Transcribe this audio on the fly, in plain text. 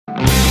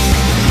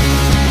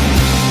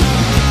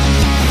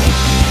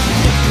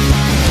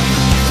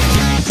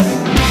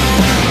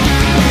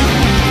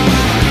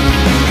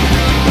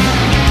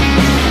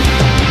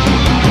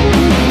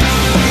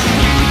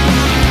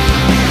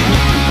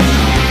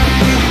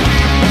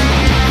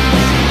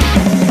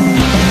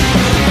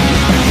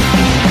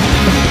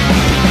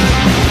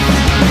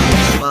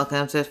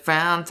to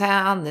Frown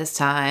Town. This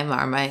time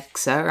our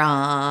mics are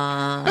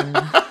on.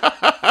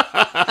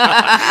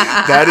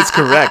 That is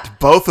correct.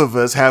 Both of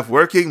us have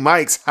working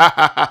mics.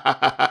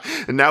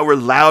 And now we're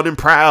loud and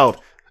proud.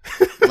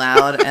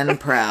 Loud and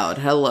proud.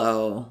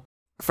 Hello.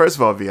 First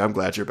of all, V, I'm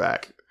glad you're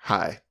back.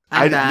 Hi.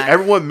 I'm back.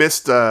 Everyone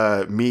missed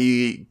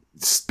me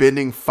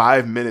spending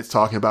 5 minutes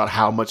talking about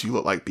how much you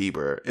look like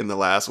Bieber in the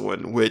last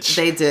one, which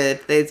they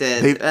did.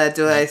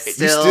 Do I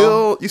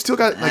still? You still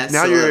got like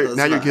now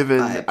you're giving.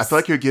 Vibes. I feel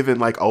like you're giving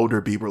like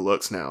older Bieber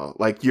looks now.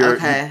 Like you're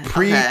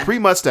pre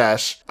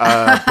mustache,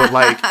 but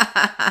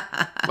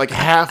like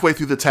halfway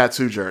through the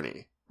tattoo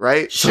journey.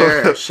 Right?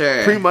 Sure.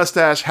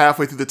 Pre-mustache,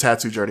 halfway through the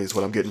tattoo journey is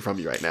what I'm getting from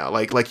you right now.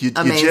 Like you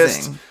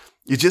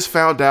just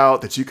found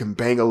out that you can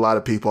bang a lot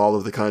of people all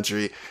over the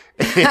country,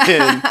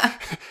 and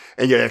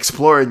you're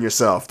exploring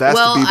yourself. That's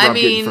the Bieber I'm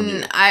getting from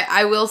you.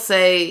 I will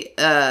say,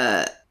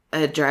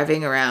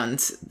 driving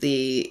around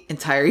the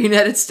entire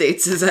United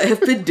States as I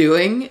have been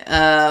doing.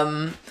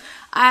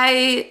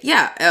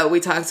 We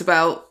talked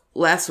about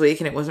last week,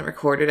 and it wasn't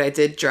recorded. I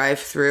did drive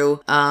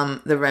through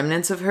the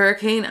remnants of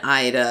Hurricane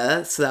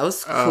Ida, so that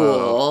was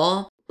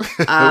cool.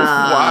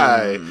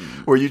 Why?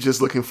 Were you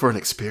just looking for an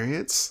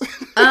experience?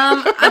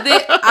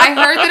 I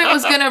heard that it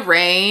was gonna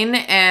rain,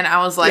 and I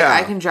was like,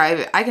 I can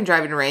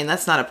drive in rain.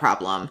 That's not a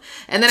problem.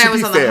 And then I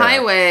was on the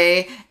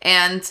highway,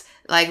 and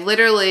like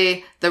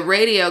literally the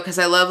radio, because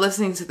I love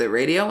listening to the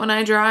radio when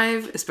I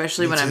drive,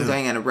 especially when I'm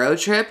going on a road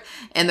trip.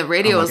 And the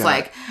radio was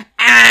like,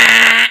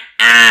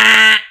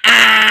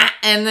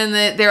 and then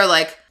they were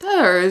like,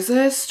 there's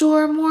a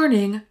storm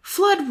warning,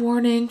 flood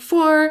warning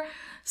for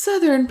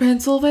southern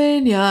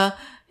Pennsylvania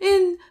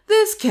in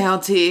this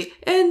county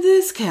and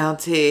this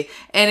county.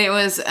 And it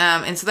was,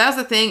 and so that was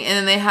the thing. And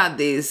then they had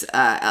these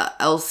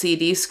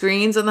LCD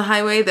screens on the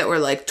highway that were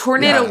like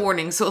tornado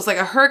warnings. So it was like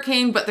a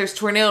hurricane, but there's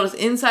tornadoes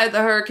inside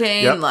the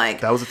hurricane. Yep, like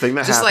that was the thing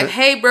that just happened. Like,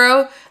 hey,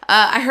 bro,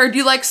 I heard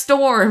you like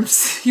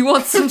storms. You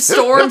want some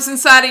storms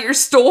inside of your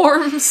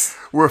storms?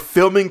 We're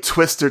filming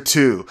Twister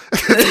 2.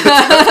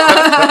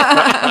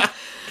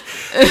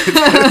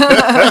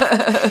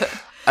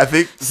 I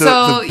think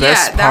the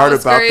best part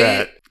about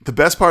that. The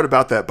best part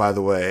about that, by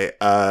the way,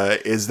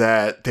 is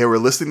that they were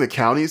listing the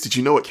counties. Did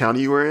you know what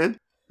county you were in?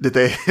 Did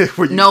they?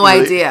 No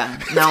idea.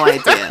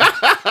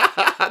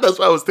 That's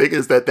what I was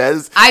thinking.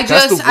 That's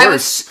the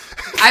worst.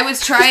 I was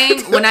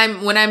trying when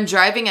I'm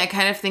driving. I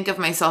kind of think of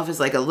myself as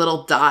like a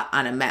little dot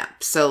on a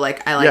map. So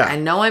like I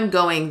know I'm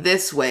going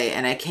this way,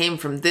 and I came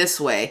from this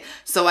way.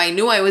 So I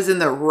knew I was in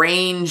the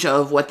range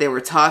of what they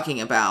were talking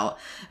about.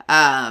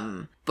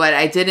 But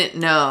I didn't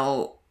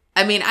know.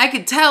 I mean, I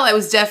could tell I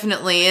was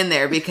definitely in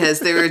there because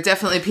there were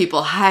definitely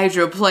people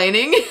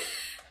hydroplaning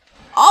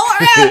all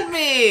around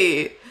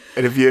me.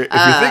 And if you're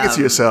thinking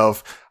to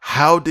yourself,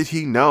 how did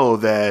he know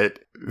that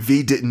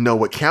V didn't know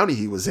what county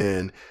he was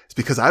in? It's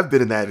because I've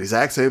been in that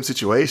exact same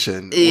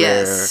situation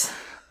where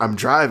I'm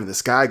driving, the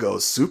sky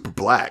goes super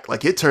black.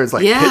 Like it turns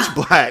like pitch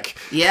black.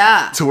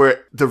 Yeah. To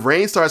where the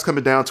rain starts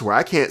coming down to where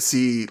I can't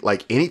see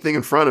like anything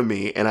in front of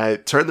me. And I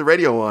turn the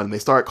radio on and they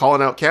start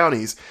calling out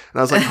counties. And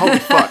I was like, holy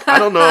fuck, I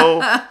don't know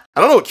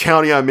what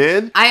county I'm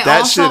in.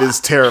 That shit is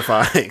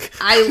terrifying.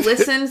 I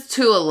listened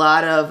to a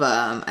lot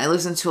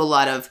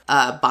of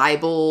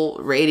Bible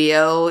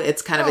radio.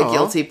 It's kind of a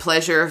guilty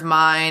pleasure of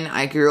mine.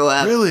 I grew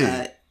up. Really?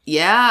 I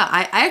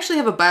actually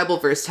have a Bible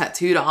verse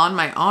tattooed on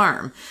my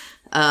arm.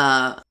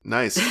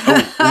 Nice.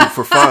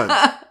 For fun.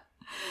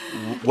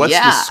 What's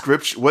the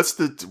scripture?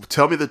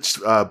 Tell me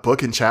the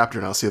book and chapter,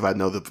 and I'll see if I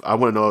know I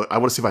want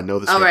to see if I know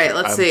the scripture. All right,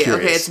 let's see.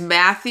 Curious. Okay, it's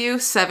Matthew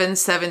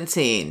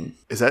 7:17.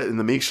 Is that in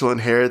the meek shall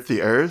inherit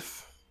the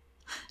earth?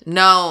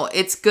 No,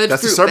 it's good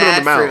That's fruit, the Sermon bad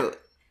on the Mount. fruit.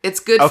 It's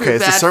good fruit, bad fruit. Okay,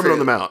 it's the Sermon on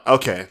the Mount.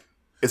 Okay.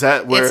 Is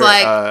that where...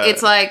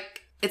 It's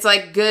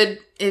like good...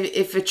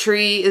 If a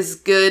tree is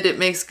good, it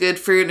makes good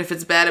fruit. And if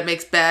it's bad, it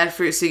makes bad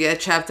fruit. So you gotta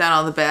chop down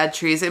all the bad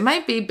trees. It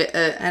might be...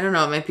 I don't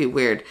know. It might be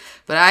weird.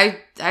 But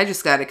I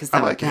just got it because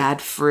they're bad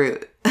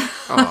fruit.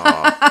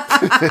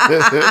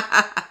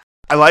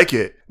 I like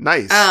it.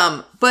 Nice.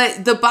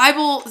 But the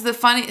Bible, the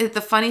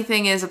funny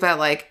thing is about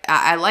like,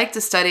 I like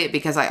to study it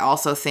because I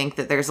also think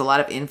that there's a lot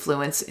of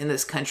influence in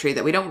this country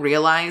that we don't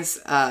realize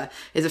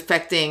is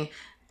affecting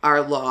our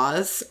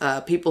laws,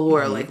 people who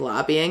are like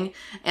lobbying.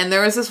 And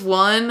there was this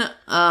one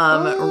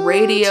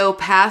radio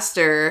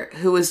pastor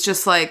who was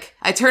just like,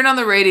 I turned on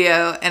the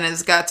radio and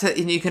it's got to,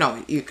 and you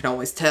can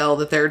always tell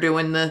that they're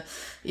doing the,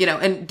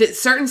 and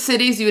certain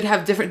cities you would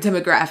have different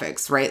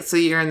demographics, right? So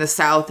you're in the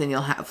South and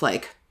you'll have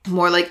like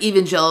more like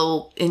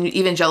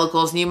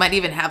evangelicals, and you might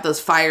even have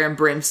those fire and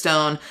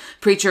brimstone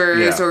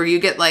preachers, or you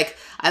get like,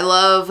 I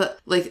love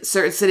like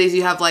certain cities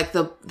you have like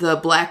the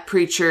black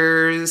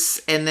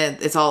preachers, and then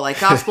it's all like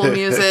gospel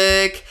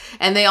music,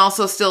 and they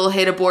also still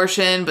hate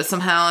abortion, but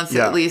somehow it's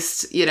at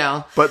least,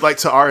 but like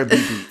to R&B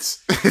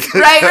beats.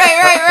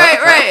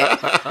 right.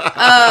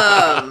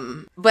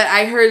 But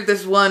I heard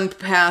this one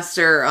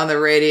pastor on the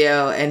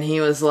radio, and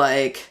he was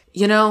like,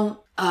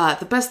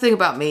 the best thing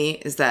about me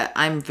is that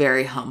I'm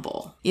very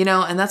humble,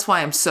 and that's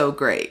why I'm so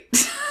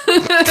great.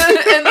 and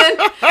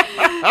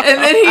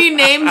then he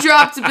name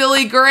dropped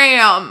Billy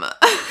Graham.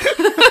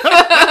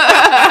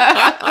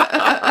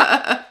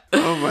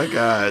 Oh my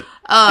God.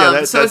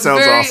 That sounds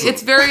awesome.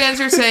 It's very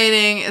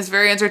entertaining. It's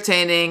very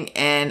entertaining.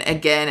 And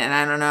again, and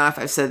I don't know if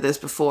I've said this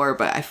before,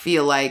 but I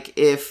feel like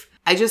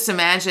I just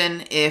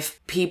imagine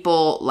if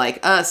people like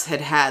us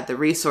had the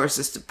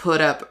resources to put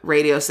up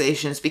radio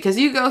stations, because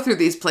you go through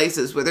these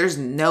places where there's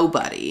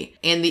nobody,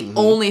 and the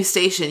only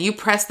station, you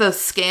press the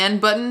scan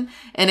button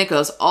and it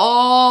goes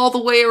all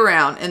the way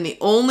around, and the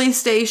only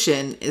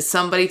station is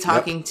somebody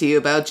talking to you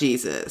about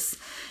Jesus.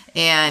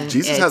 And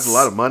Jesus has a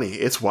lot of money.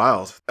 It's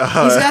wild. He's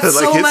got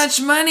so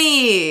much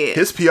money.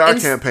 His PR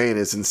campaign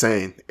is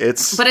insane.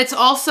 But it's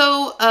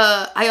also,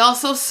 I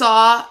also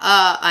saw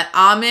an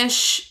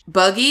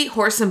Amish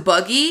horse and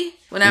buggy,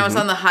 when I was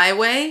on the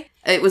highway.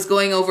 It was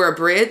going over a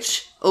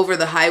bridge over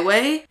the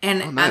highway.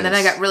 And, and then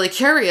I got really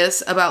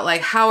curious about,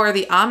 like, how are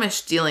the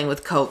Amish dealing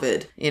with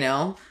COVID? You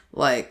know,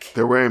 like,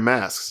 they're wearing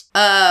masks.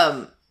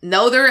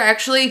 No, they're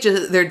actually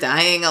they're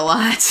dying a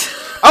lot.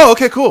 Oh,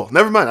 okay, cool.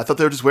 Never mind. I thought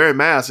they were just wearing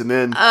masks and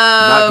then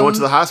not going to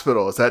the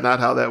hospital. Is that not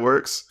how that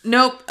works?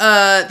 Nope. Do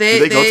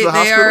they go to the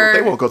hospital?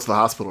 They won't go to the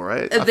hospital,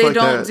 right? They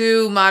don't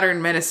do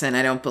modern medicine,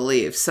 I don't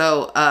believe.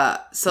 So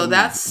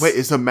that's... Wait,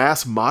 is the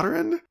mask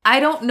modern? I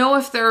don't know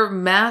if they're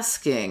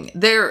masking.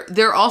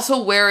 They're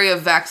also wary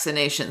of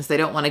vaccinations. They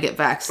don't want to get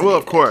vaccinated. Well,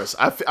 of course.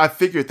 I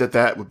figured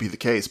that would be the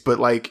case. But,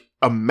 like,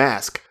 a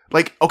mask...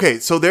 Like, okay,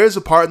 so there's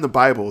a part in the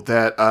Bible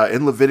that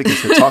in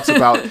Leviticus that talks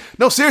about...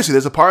 No, seriously,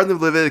 there's a part in the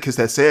Leviticus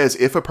that says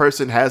if a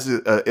person has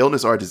an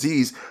illness or a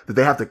disease, that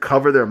they have to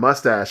cover their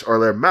mustache or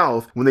their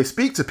mouth when they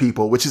speak to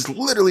people, which is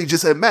literally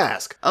just a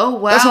mask. Oh,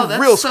 wow. That's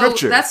real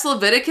scripture. That's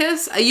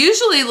Leviticus?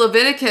 Usually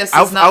Leviticus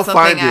is not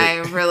something I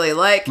really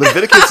like.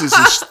 Leviticus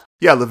is...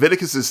 Yeah,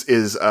 Leviticus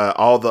is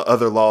all the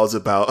other laws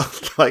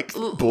about, like,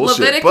 bullshit.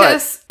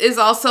 Leviticus is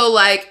also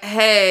like,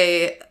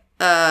 hey...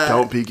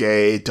 don't be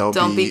gay. Don't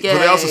be gay.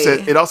 But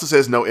it also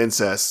says no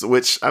incest,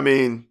 which, I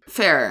mean,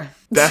 fair.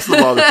 That's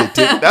the law that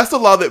they did. That's the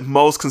law that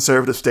most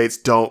conservative states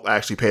don't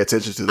actually pay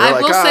attention to. They're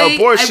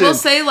abortion. I will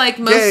say, like,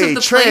 most gay, of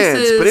the trans,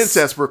 places, but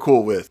incest we're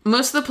cool with.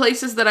 Most of the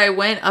places that I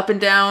went up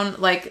and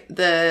down, like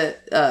the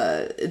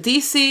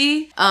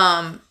DC,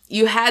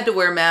 you had to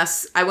wear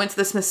masks. I went to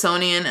the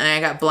Smithsonian and I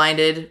got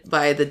blinded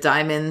by the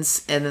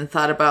diamonds, and then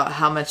thought about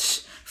how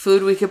much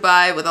food we could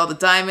buy with all the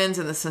diamonds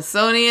in the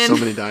Smithsonian. So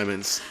many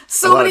diamonds.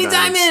 So many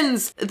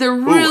diamonds. They're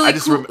really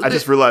cool. I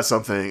just realized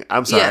something.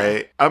 I'm sorry.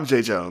 Yeah. I'm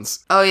Jay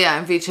Jones. Oh, yeah.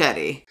 I'm V.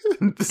 Chetty.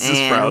 This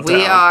is Proud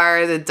We Town.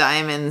 are the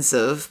diamonds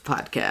of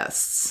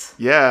podcasts.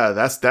 Yeah,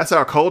 that's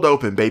our cold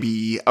open,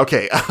 baby.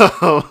 Okay.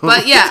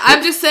 But yeah,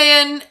 I'm just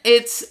saying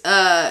it's,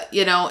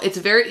 it's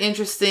very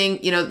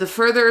interesting. You know, the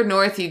further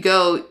north you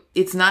go,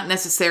 it's not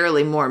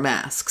necessarily more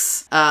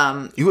masks.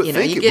 You would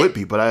think it would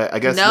be, but I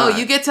guess not.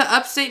 You get to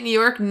upstate New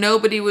York,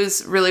 nobody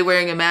was really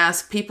wearing a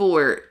mask. People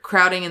were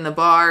crowding in the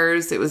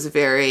bars. It was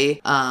very...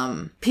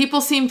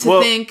 people seem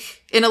to think...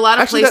 In a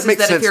lot of places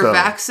that if you're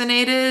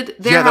vaccinated,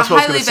 they're a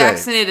highly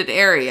vaccinated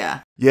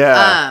area.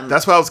 Yeah,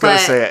 that's what I was going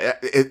to say.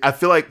 I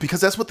feel like, because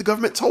that's what the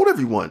government told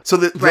everyone. So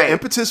the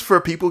impetus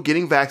for people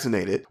getting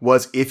vaccinated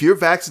was, if you're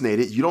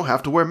vaccinated, you don't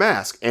have to wear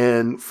masks.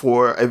 And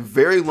for a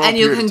very long period of time... And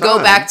you can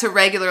go back to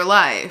regular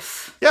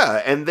life.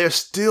 Yeah, and they're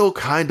still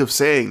kind of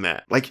saying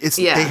that. Like,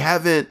 they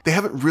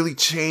haven't really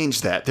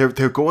changed that. They're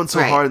going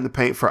so hard in the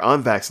paint for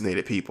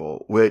unvaccinated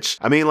people, which,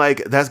 I mean,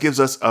 like, that gives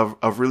us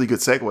a really good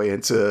segue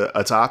into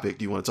a topic.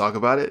 Do you want to talk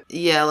about it?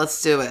 Yeah, let's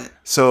do it.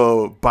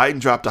 So Biden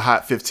dropped a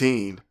hot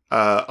 15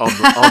 on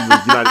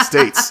the United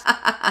States.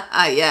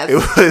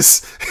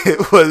 Yes.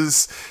 It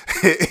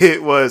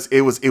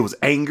was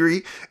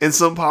angry in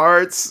some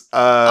parts.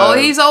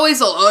 He's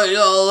always a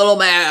little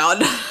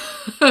mad.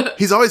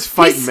 He's always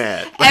fighting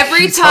mad.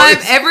 Every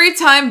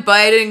time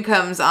Biden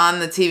comes on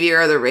the TV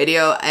or the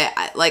radio,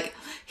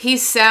 he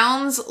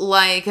sounds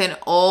like an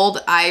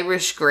old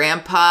Irish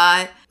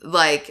grandpa,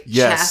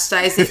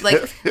 chastising,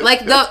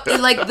 like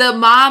the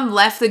mom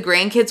left the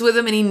grandkids with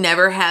him, and he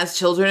never has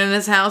children in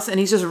his house,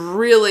 and he's just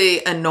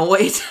really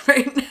annoyed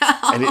right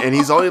now. And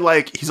he's only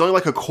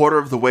like a quarter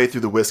of the way through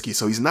the whiskey,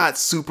 so he's not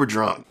super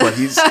drunk, but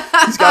he's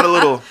got a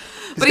little.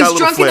 But he's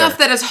drunk enough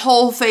that his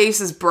whole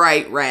face is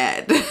bright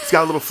red. He's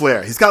got a little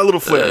flair. He's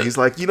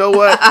like, you know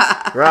what?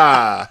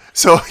 Rah.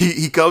 So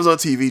he comes on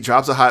TV,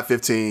 drops a hot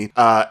 15,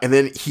 and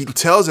then he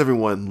tells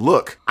everyone,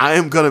 look, I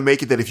am going to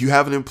make it that if you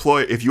are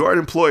an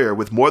employer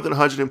with more than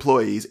 100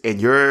 employees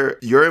and your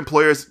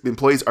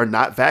employees are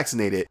not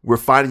vaccinated, we're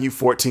fining you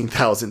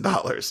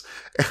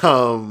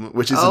 $14,000,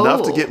 which is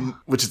enough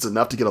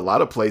to get a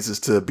lot of places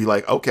to be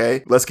like,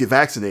 okay, let's get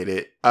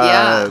vaccinated.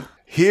 Yeah.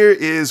 Here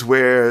is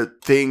where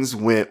things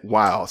went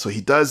wild. So he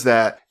does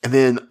that, and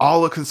then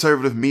all the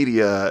conservative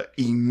media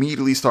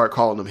immediately start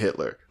calling him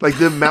Hitler. Like,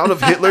 the amount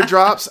of Hitler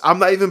drops, I'm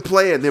not even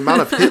playing. The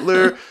amount of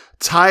Hitler,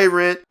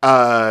 tyrant,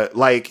 and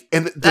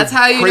that's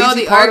how you know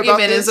the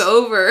argument is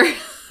over.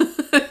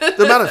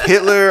 The amount of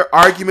Hitler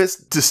arguments,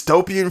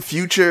 dystopian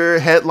future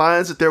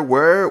headlines that there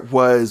were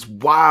was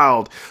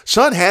wild.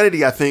 Sean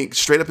Hannity, I think,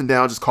 straight up and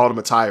down just called him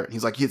a tyrant.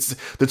 He's like, it's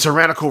the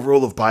tyrannical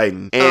rule of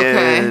Biden.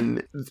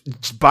 And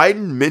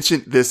Biden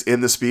mentioned this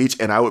in the speech,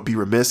 and I would be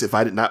remiss if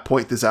I did not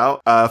point this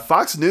out.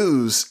 Fox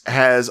News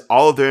has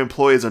all of their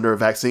employees under a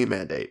vaccine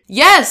mandate.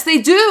 Yes,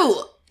 they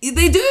do.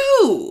 They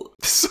do.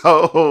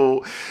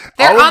 So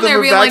they're on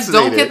there being like,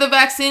 don't get the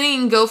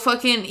vaccine and go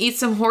fucking eat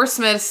some horse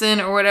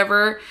medicine or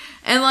whatever.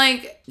 And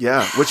like,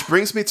 yeah, which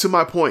brings me to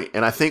my point,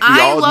 and I think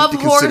we all need to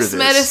consider this. I love horse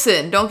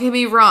medicine. Don't get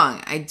me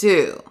wrong, I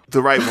do.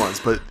 The right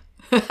ones, but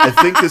I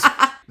think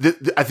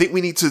I think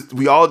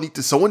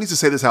someone needs to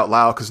say this out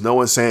loud because no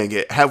one's saying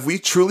it. Have we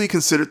truly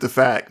considered the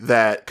fact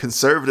that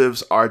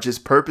conservatives are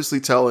just purposely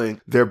telling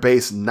their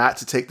base not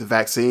to take the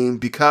vaccine?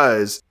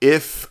 Because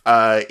if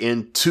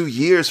in 2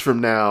 years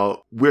from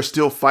now, we're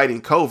still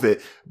fighting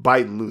COVID,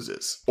 Biden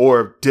loses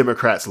or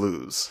Democrats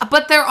lose.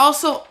 But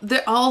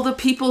all the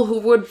people who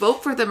would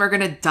vote for them are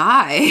going to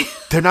die.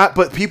 They're not,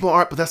 but people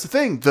aren't. But that's the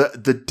thing.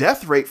 The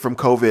death rate from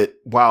COVID,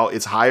 while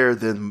it's higher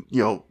than,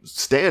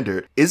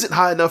 standard, isn't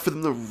high enough for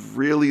them to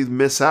really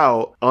miss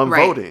out on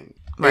voting.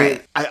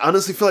 Right. And I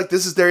honestly feel like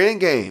this is their end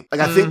game.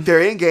 Like, I think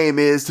their end game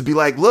is to be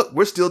like, look,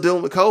 we're still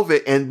dealing with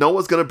COVID, and no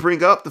one's going to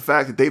bring up the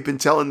fact that they've been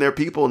telling their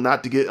people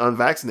not to get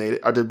unvaccinated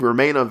or to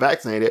remain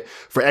unvaccinated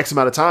for X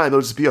amount of time.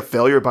 It'll just be a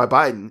failure by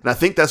Biden. And I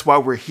think that's why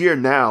we're here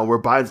now, where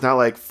Biden's now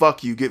like,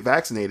 fuck you, get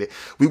vaccinated.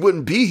 We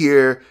wouldn't be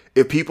here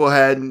if people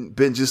hadn't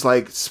been just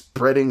like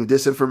spreading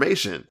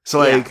disinformation. So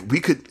like we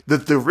could,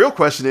 the real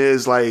question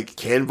is like,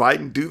 can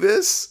Biden do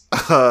this?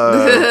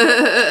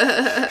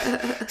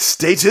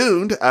 Stay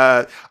tuned.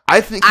 I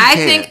think he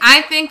can.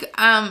 I think,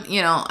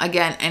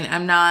 again, and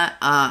I'm not,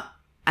 I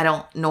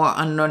don't know,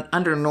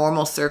 under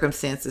normal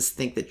circumstances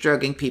think that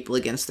drugging people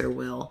against their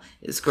will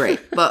is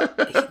great.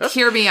 But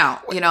hear me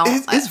out,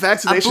 Is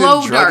vaccination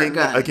drugging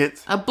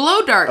against a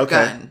blow dart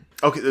gun?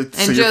 Okay.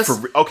 So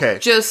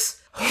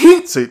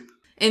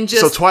And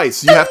just, so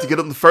twice. You have to get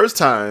them the first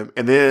time,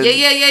 and then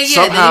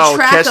somehow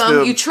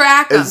then you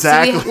track them.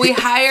 Exactly. So we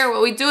hire.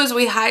 What we do is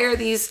we hire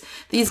these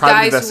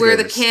guys who wear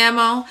the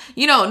camo.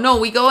 No,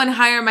 we go and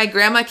hire my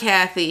grandma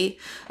Kathy.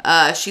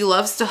 She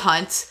loves to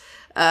hunt.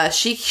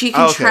 She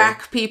can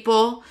track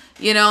people.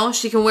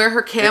 She can wear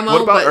her camo.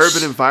 What about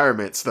urban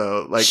environments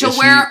though? Like she'll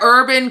wear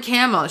urban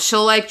camo.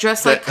 She'll like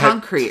dress like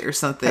concrete or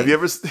something. Have you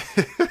ever?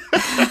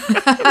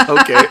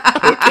 Okay.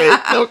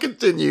 I'll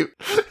continue.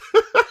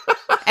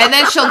 And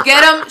then she'll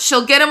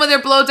get him with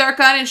her blow dart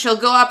gun, and she'll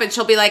go up and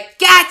she'll be like,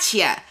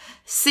 "Gotcha!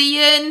 See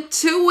you in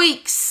 2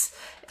 weeks."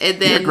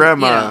 And then your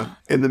grandma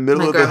in the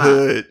middle of the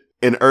hood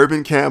in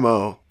urban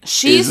camo.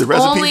 She's the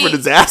recipe for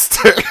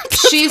disaster.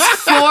 She's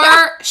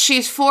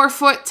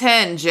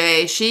 4'10",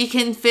 Jay. She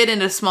can fit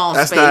into small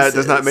spaces.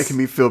 That's not making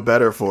me feel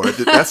better for it.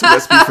 That's a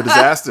recipe for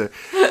disaster.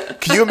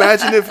 Can you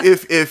imagine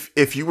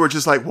if you were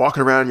just like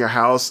walking around your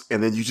house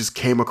and then you just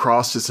came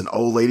across just an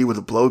old lady with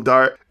a blow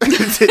dart,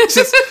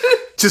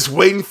 just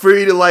waiting for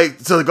you to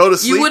go to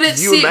sleep? You wouldn't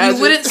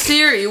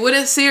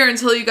see her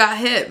until you got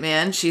hit,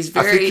 man. She's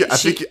very.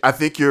 I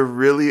think you're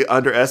really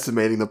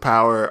overestimating the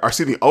power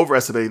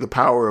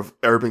of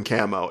urban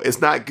camo.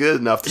 It's not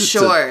good enough to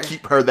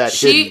keep her that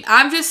hidden.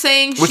 I'm just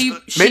saying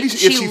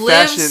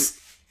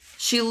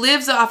she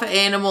lives off of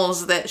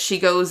animals that she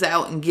goes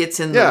out and gets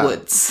in the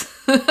woods.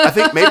 I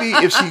think maybe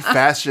if she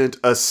fashioned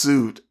a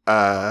suit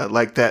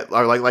like that,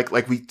 or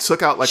like we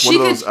took out one of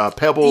those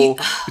Pebble,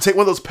 we take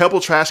one of those Pebble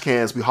trash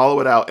cans, we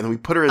hollow it out, and we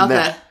put her in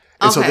that.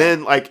 And so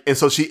then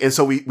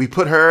we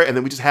put her, and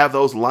then we just have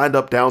those lined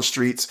up down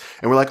streets,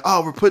 and we're like,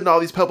 oh, we're putting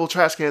all these Pebble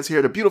trash cans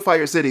here to beautify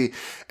your city.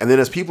 And then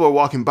as people are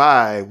walking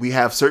by, we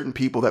have certain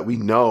people that we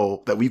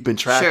know that we've been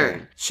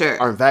tracking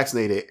aren't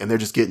vaccinated, and they're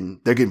getting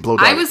blown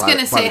up. I was going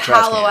to say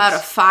hollow out a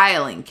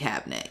filing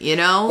cabinet,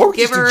 or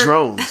just do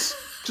drones.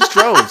 Just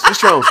drones.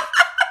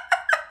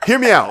 Hear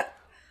me out.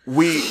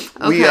 We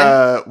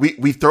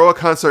throw a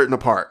concert in the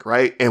park,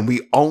 right? And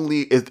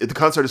the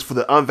concert is for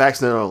the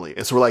unvaccinated only.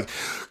 And so we're like,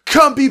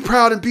 come be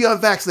proud and be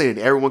unvaccinated.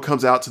 Everyone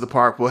comes out to the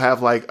park. We'll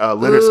have like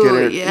Leonard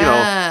Skinner, shit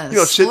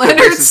Leonard that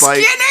races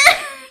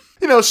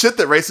Skinner. Shit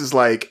that races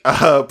like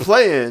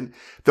playing.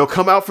 They'll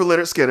come out for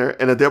Leonard Skinner,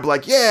 and then they'll be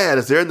like, yeah,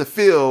 as they're in the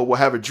field, we'll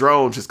have a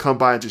drone just come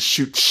by and just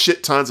shoot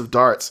shit tons of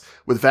darts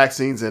with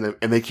vaccines in it,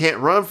 and they can't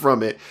run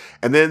from it.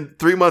 And then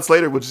 3 months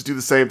later, we'll just do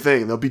the same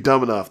thing. They'll be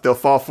dumb enough. They'll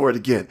fall for it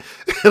again.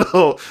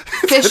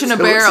 Fish in a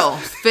barrel.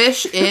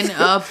 Fish in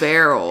a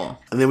barrel.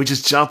 And then we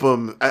just jump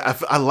them.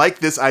 I like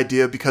this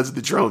idea because of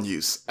the drone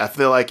use. I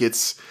feel like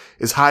it's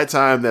high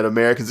time that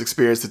Americans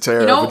experience the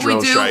terror of a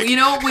drone strike. You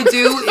know what we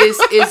do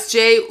is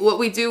Jay, what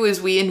we do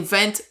is we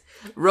invent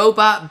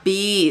robot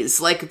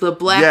bees like the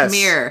Black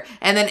Mirror,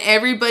 and then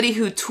everybody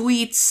who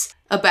tweets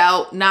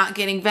about not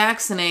getting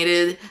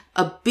vaccinated,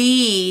 a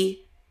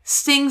bee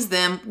stings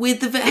them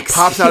with the vaccine. It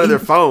pops out of their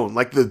phone.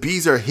 Like the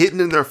bees are hidden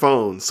in their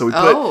phones. So we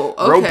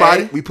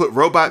put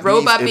robot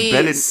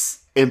bees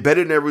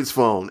embedded in everybody's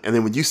phone. And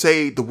then when you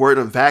say the word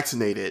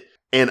unvaccinated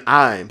and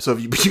so if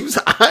you use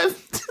I'm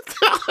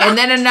And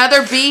then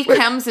another bee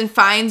comes and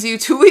finds you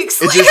 2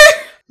 weeks later.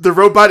 The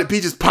robotic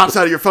bee just pops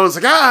out of your phone.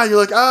 It's like, you're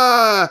like,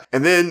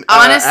 And then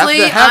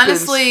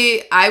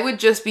honestly, I would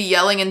just be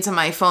yelling into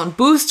my phone,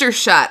 booster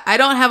shot. I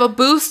don't have a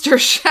booster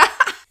shot.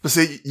 But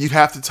see, you'd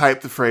have to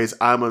type the phrase,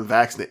 I'm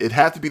unvaccinated. It'd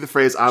have to be the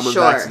phrase, I'm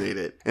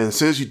unvaccinated. And as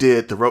soon as you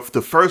did,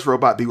 the first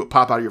robot bee would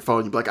pop out of your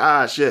phone. You'd be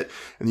like, shit.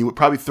 And you would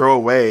probably throw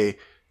away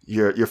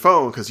your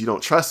phone because you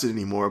don't trust it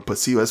anymore. But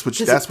see, that's where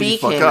you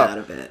fuck up. Out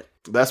of it.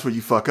 That's where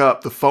you fuck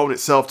up. The phone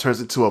itself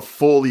turns into a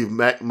fully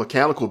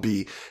mechanical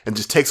bee and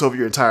just takes over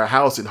your entire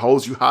house and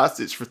holds you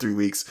hostage for 3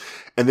 weeks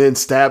and then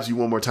stabs you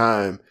one more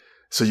time.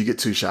 So you get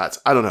 2 shots.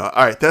 I don't know.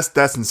 All right.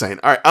 That's insane.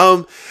 All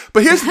right.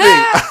 But here's the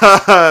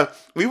thing.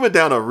 We went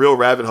down a real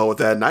rabbit hole with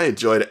that and I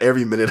enjoyed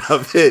every minute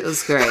of it. It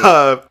was great.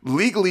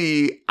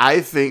 Legally,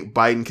 I think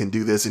Biden can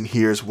do this and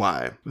here's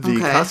why. The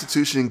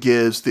Constitution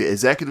gives the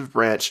executive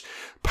branch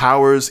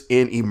powers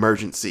in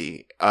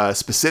emergency,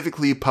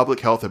 specifically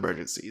public health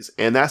emergencies.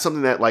 And that's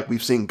something that like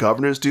we've seen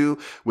governors do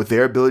with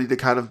their ability to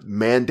kind of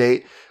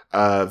mandate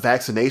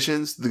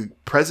vaccinations. The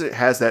president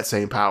has that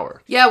same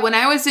power. Yeah, when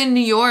I was in New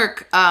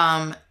York,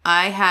 I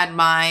had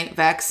my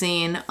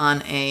vaccine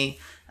on a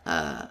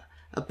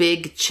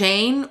big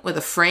chain with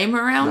a frame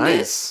around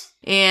it.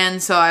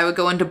 And so I would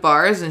go into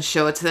bars and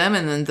show it to them,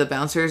 and then the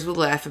bouncers would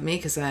laugh at me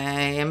because I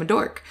am a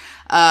dork.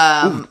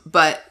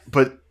 But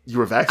you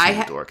were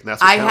vaccinated, dork, and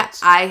that's what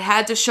counts. I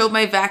had to show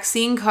my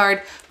vaccine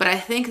card, but I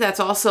think that's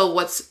also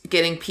what's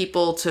getting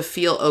people to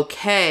feel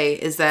okay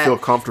is that feel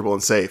comfortable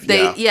and safe.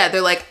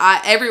 They're like,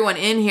 everyone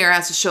in here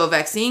has to show a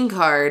vaccine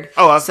card.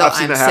 Oh, I've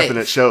seen that happen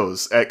at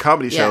shows, at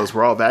comedy shows.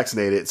 We're all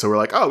vaccinated, so we're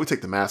like, we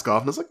take the mask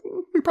off, and it's like,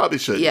 we probably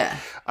shouldn't.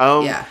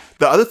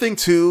 The other thing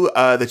too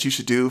that you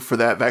should do for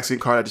that vaccine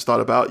card, I just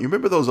thought about. You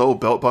remember those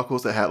old belt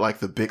buckles that had like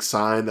the big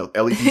sign, the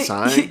LED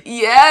sign?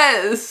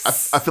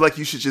 Yes. I feel like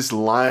you should just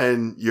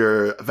line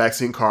your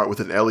vaccine card with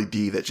an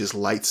LED that just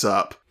lights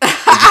up and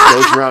just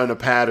goes around in a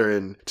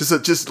pattern.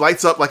 Just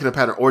lights up like in a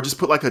pattern, or just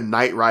put like a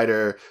Knight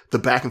Rider, the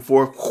back and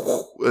forth,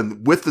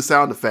 and with the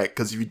sound effect.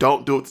 Because if you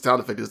don't do it with the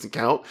sound effect, it doesn't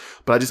count.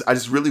 But I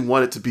just really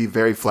want it to be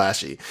very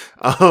flashy.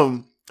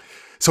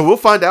 So we'll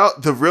find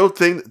out the real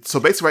thing. So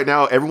basically right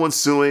now, everyone's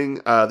suing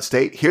the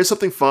state. Here's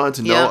something fun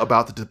to know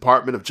about the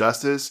Department of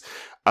Justice.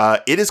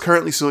 It is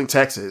currently suing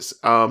Texas.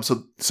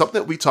 So something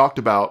that we talked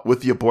about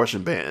with the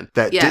abortion ban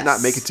that did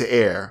not make it to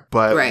air,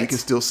 but we can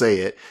still say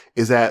it,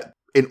 is that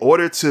in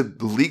order to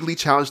legally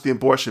challenge the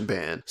abortion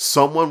ban,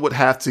 someone would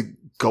have to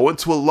go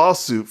into a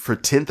lawsuit for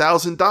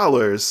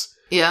 $10,000.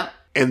 Yeah.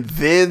 And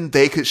then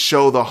they could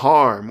show the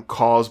harm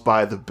caused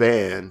by the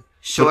ban.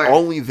 Sure. But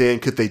only then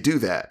could they do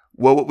that.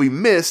 Well, what we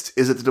missed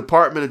is that the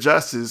Department of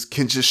Justice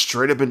can just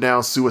straight up and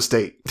down sue a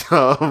state.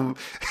 And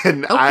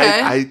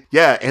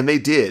they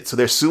did. So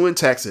they're suing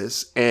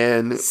Texas.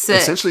 And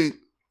essentially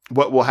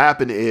what will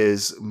happen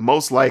is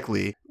most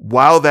likely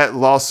while that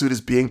lawsuit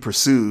is being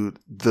pursued,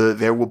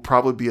 there will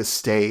probably be a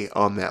stay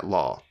on that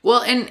law.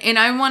 Well, and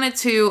I wanted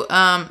to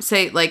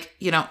say, like,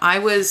 I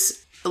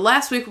was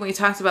last week when we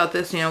talked about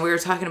this, we were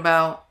talking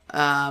about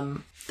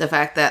the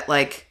fact that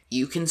like,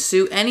 you can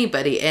sue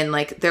anybody, and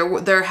like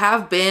there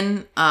have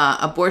been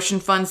abortion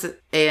funds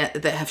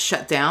that have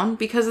shut down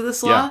because of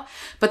this law.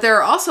 But there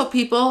are also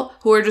people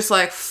who are just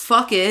like,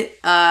 fuck it.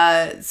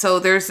 So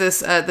there's this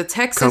the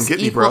Texas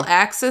Equal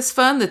Access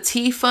Fund, the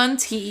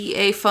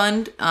TEA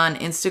Fund on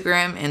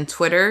Instagram and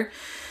Twitter.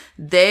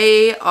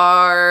 They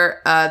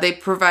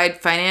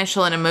provide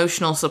financial and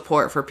emotional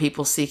support for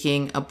people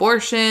seeking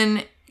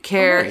abortion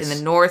care in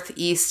the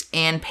Northeast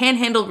and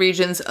Panhandle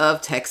regions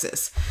of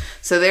Texas.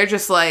 So they're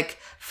just like,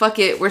 fuck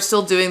it, we're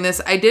still doing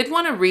this. I did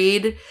want to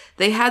read,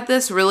 they had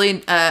this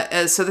really,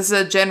 so this is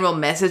a general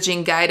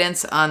messaging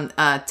guidance on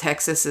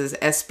Texas's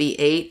SB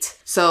 8.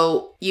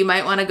 So you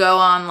might want to go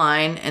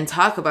online and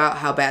talk about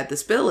how bad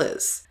this bill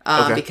is,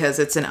 because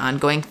it's an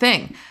ongoing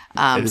thing.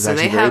 It is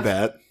actually very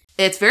bad.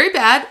 It's very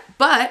bad,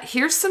 but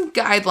here's some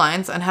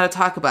guidelines on how to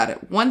talk about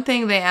it. One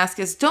thing they ask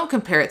is don't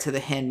compare it to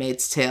The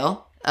Handmaid's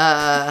Tale.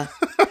 I'm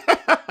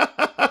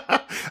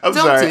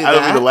sorry, I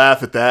don't mean to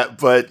laugh at that,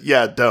 but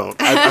yeah, don't.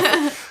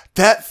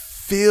 That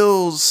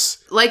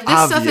feels like this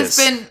obvious.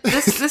 Stuff has been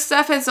this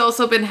stuff has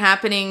also been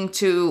happening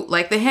to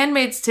like The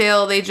Handmaid's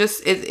Tale. They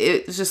just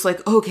it's just like,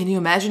 oh, can you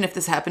imagine if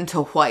this happened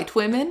to white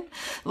women?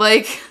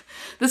 Like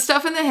the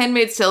stuff in The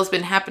Handmaid's Tale has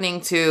been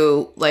happening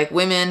to like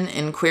women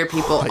and queer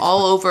people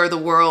all over the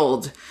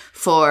world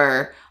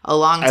for a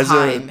long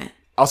time.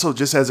 Also,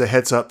 just as a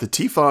heads up, the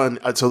TEA Fund,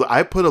 so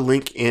I put a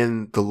link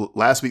in the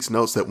last week's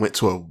notes that went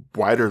to a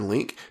wider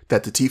link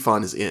that the TEA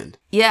Fund is in.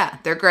 Yeah,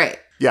 they're great.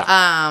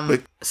 Yeah.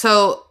 That's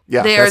a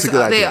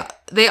good idea.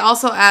 They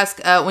also ask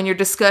when you're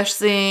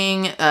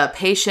discussing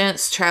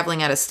patients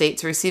traveling out of state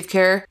to receive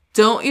care,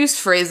 don't use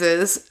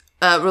phrases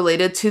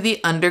related to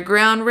the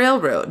Underground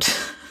Railroad.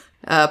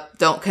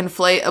 Don't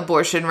conflate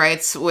abortion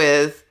rights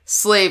with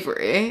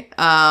slavery.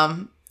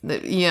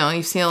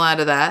 You've seen a lot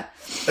of that.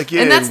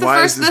 Again, and that's the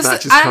first. Is this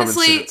not just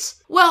honestly, common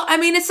sense? Well, I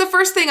mean, it's the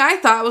first thing I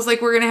thought was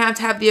like we're gonna have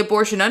to have the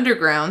abortion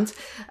underground.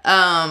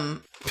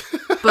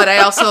 But I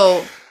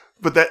also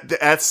But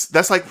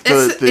that's like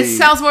it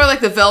sounds more like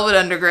the Velvet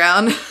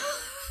Underground.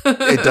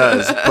 It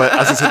does, but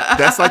as I said,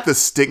 that's like the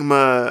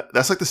stigma.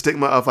 That's like the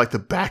stigma of like the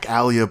back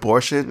alley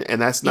abortion,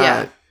 and that's not.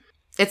 Yeah.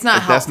 It's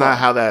not. That's not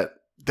how that.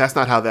 That's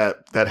not how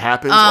that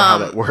happens or how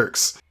that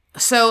works.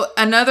 So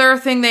another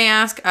thing they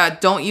ask: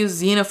 don't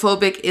use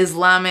xenophobic,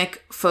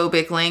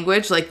 Islamic-phobic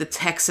language like the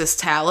Texas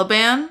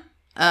Taliban.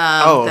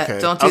 Okay.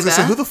 Don't do I was gonna that.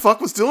 say, who the fuck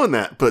was doing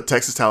that? But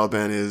Texas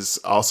Taliban is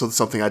also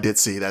something I did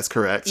see. That's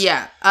correct.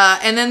 Yeah.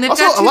 And then they've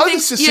also, got two a lot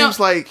things, of this just seems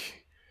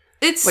like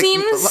it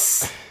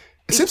seems.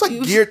 It seems like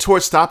geared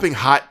towards stopping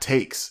hot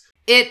takes.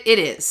 It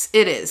is.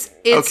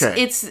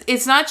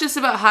 It's not just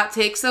about hot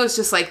takes though. It's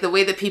just like the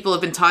way that people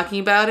have been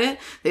talking about it.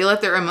 They let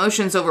their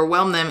emotions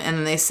overwhelm them, and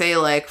then they say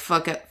like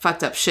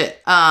fucked up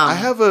shit. I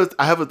have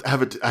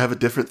a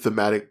different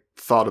thematic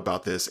thought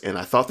about this, and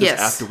I thought this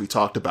after we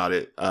talked about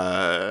it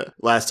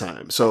last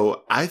time.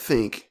 So I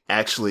think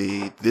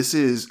actually this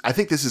is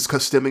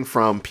stemming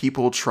from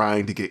people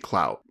trying to get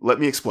clout. Let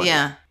me explain.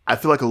 Yeah. I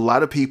feel like a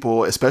lot of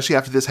people, especially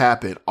after this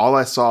happened, all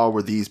I saw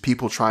were these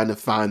people trying to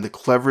find the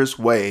cleverest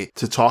way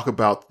to talk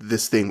about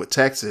this thing with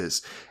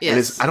Texas.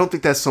 Yes. And I don't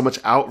think that's so much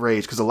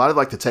outrage, because a lot of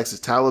like the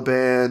Texas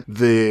Taliban,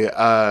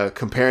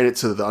 comparing it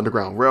to the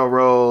Underground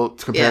Railroad,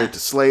 comparing it to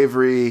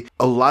slavery,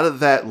 a lot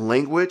of that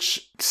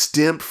language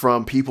stemmed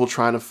from people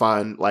trying to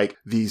find like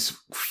these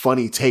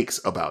funny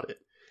takes about it.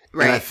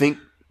 Right. And I think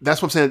that's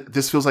what I'm saying.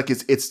 This feels like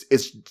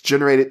it's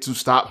generated to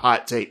stop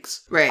hot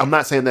takes. Right. I'm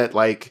not saying that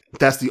like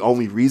that's the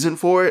only reason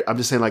for it. I'm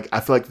just saying like I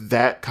feel like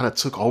that kind of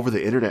took over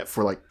the internet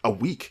for like a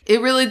week. It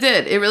really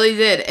did.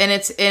 And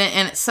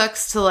it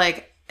sucks to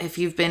like, if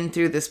you've been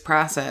through this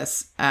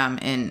process,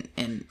 and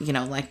you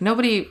know, like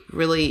nobody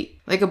really,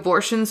 like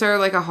abortions are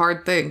like a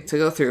hard thing to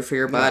go through for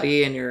your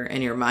body and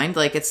your mind.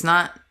 Like it's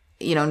not,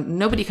 you know,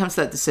 nobody comes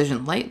to that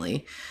decision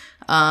lightly.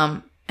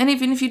 And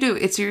even if you do,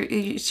 it's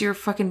your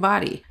fucking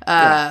body.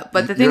 But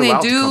the thing they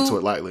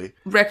do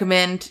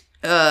recommend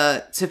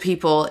to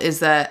people is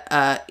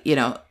that you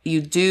know,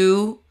 you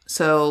do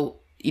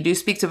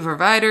speak to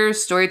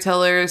providers,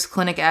 storytellers,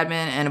 clinic admin,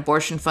 and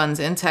abortion funds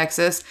in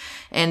Texas,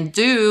 and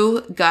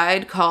do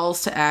guide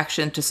calls to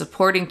action to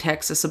supporting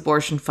Texas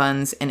abortion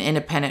funds and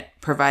independent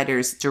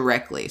providers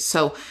directly.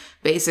 So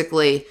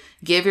basically,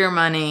 give your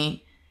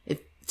money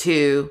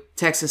to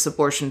Texas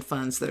abortion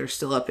funds that are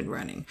still up and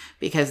running,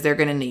 because they're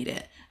going to need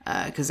it.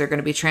 Because they're going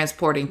to be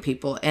transporting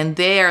people, and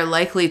they are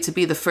likely to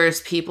be the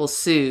first people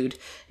sued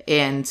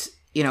and,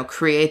 you know,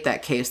 create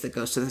that case that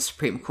goes to the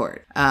Supreme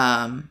Court.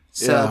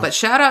 But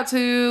shout out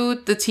to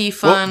the T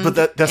Fund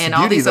and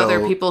all these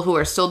other people who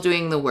are still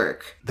doing the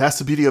work. That's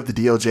the beauty of the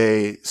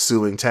DOJ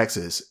suing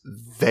Texas.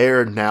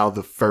 They're now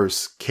the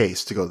first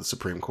case to go to the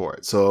Supreme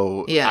Court.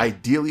 So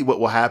ideally what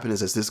will happen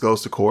is as this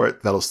goes to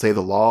court, that'll stay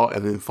the law,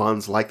 and then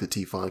funds like the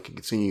T Fund can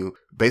continue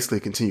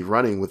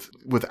running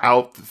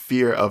without the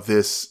fear of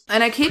this.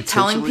 And I keep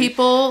telling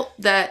people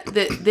that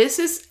this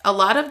is, a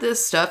lot of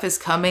this stuff is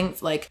coming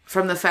like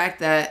from the fact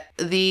that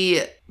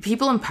the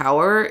people in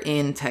power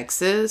in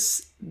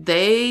Texas,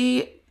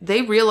 they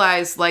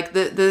realize like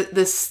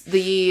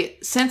the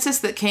census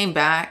that came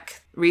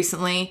back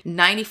recently,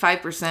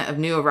 95% of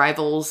new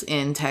arrivals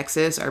in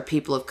Texas are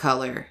people of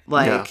color.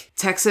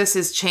 Texas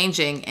is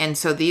changing, and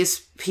so these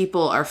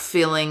people are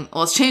feeling,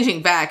 well, it's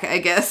changing back, I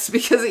guess,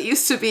 because it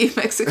used to be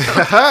Mexico.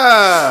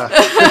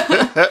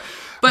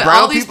 But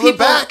brown all these people are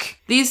back.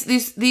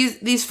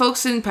 These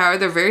folks in power,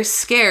 they're very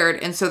scared,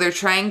 and so they're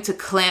trying to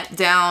clamp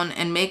down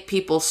and make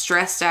people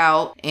stressed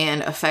out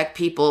and affect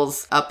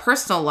people's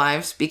personal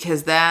lives,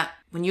 because that,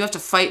 when you have to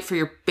fight for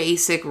your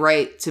basic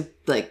right to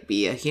like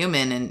be a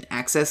human and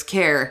access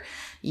care,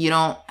 you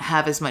don't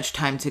have as much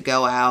time to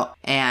go out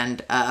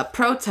and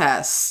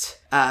protest.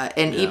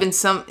 Even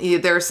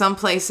there are some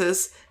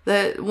places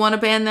that want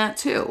to ban that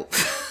too.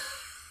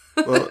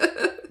 Well,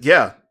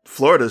 yeah.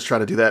 Florida's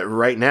trying to do that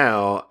right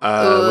now with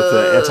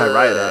the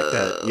Anti-Riot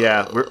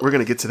Act. We're going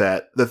to get to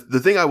that. The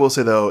thing I will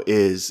say, though,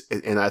 is,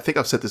 and I think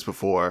I've said this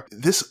before,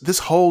 this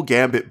whole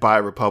gambit by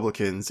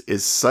Republicans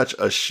is such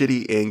a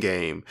shitty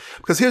endgame.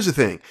 Because here's the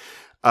thing.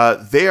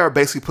 They are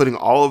basically putting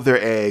all of their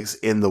eggs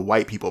in the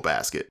white people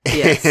basket.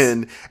 Yes.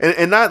 And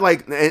not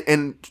like,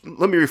 and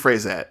let me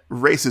rephrase that,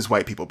 racist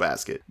white people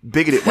basket,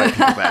 bigoted white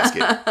people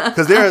basket.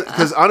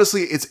 Because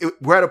honestly,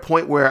 we're at a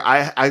point where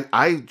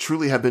I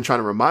truly have been trying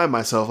to remind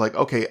myself, like,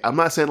 okay, I'm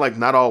not saying like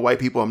not all white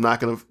people, I'm not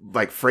going to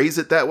like phrase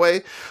it that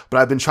way, but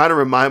I've been trying to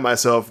remind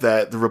myself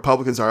that the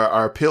Republicans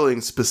are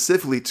appealing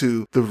specifically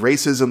to the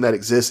racism that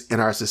exists in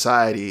our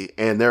society.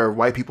 And there are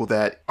white people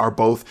that are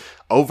both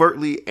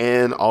overtly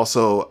and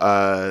also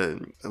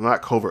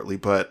not covertly,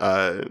 but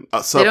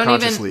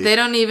subconsciously they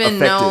don't even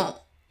affected. know.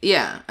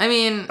 Yeah, I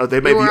mean, they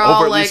may be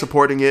overtly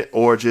supporting it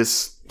or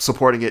just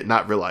supporting it,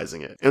 not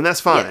realizing it, and that's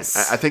fine.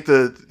 Yes. I think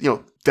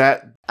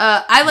that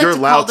I like you're to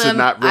allowed call them. To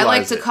not realize I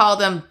like to call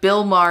them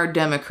Bill Maher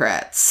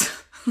Democrats.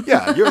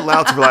 Yeah, you're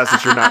allowed to realize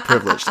that you're not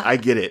privileged. I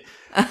get it.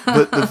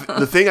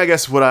 The thing, I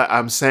guess, what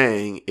I'm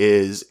saying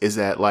is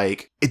that,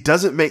 like, it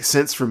doesn't make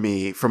sense for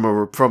me from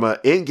a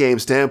end game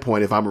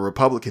standpoint if I'm a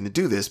Republican to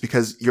do this,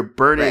 because you're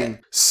burning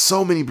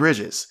so many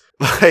bridges.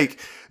 Like,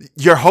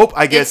 your hope,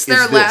 I guess, it's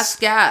their is last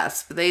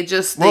gasp. They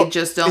just don't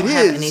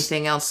have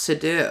anything else to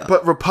do.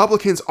 But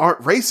Republicans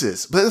aren't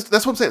racist. But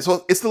that's what I'm saying.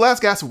 So it's the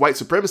last gasp of white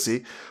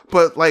supremacy.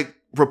 But, like,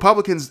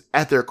 Republicans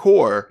at their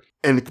core,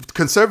 and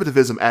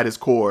conservatism at its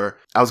core,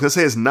 I was going to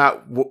say, is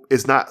not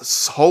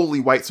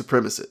wholly white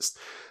supremacist.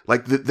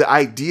 Like, the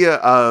idea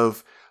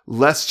of,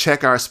 let's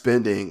check our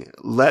spending,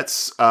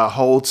 let's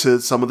hold to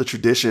some of the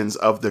traditions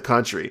of the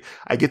country.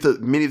 I get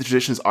that many of the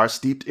traditions are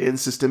steeped in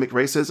systemic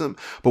racism,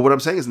 but what I'm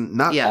saying is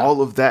not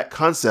all of that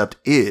concept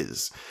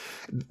is.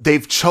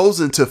 They've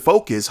chosen to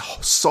focus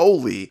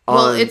solely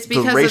on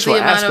the racial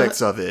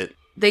aspects of it.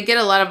 They get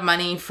a lot of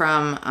money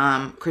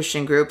from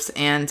Christian groups.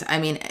 And I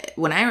mean,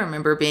 when I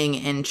remember being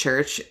in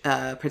church,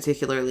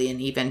 particularly in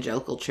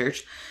evangelical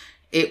church,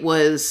 it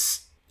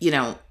was,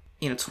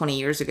 20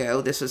 years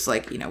ago, this was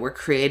like, we're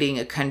creating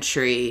a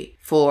country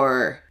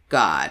for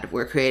God.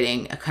 We're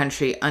creating a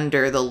country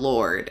under the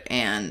Lord.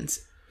 And,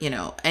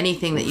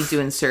 anything that you do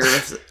in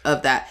service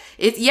of that.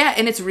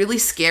 And it's really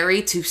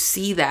scary to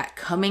see that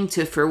coming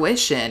to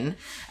fruition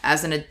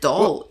as an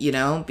adult,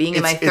 being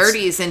in my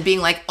 30s and being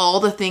like, all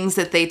the things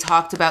that they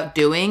talked about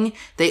doing,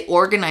 they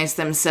organized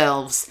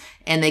themselves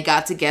and they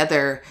got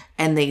together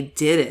and they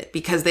did it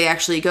because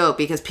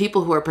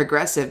people who are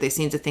progressive, they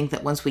seem to think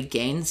that once we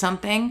gain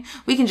something,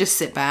 we can just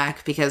sit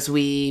back because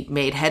we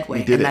made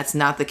headway. And that's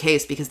not the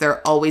case, because there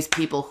are always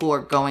people who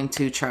are going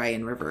to try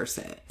and reverse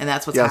it. And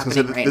that's what's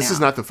happening right now. This is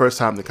not the first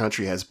time the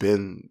country has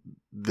been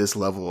this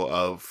level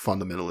of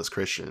fundamentalist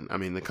Christian. I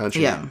mean, the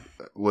country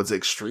was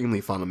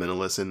extremely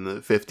fundamentalist in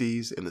the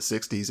 50s, in the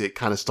 60s. It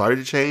kind of started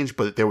to change,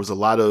 but there was a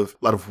lot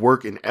of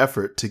work and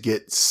effort to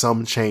get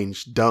some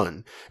change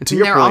done. And to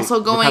your point,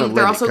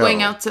 they're also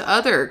going out to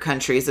other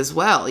countries as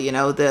well.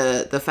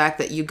 The fact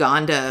that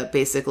Uganda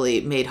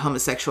basically made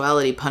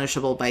homosexuality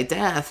punishable by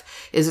death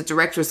is a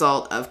direct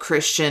result of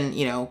Christian,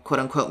 quote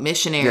unquote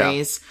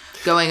missionaries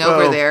going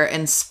over there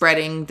and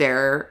spreading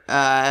their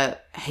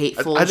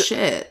hateful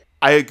shit.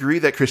 I agree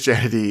that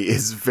Christianity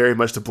is very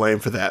much to blame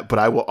for that, but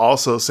I will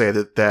also say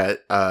that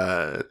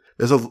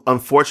there's an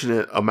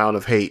unfortunate amount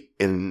of hate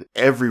in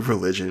every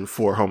religion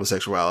for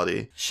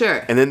homosexuality.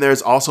 Sure. And then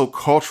there's also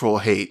cultural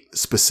hate,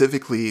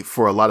 specifically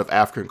for a lot of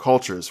African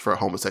cultures, for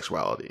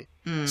homosexuality.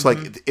 Mm-hmm. So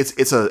like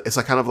it's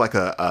like kind of like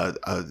I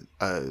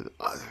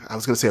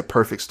was going to say a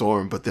perfect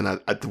storm, but then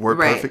the word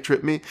perfect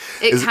tripped me.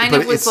 It kind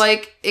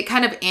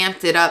of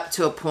amped it up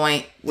to a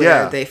point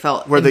where they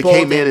felt where they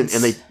came in and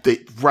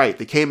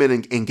they came in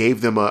and gave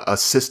them a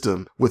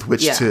system with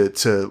which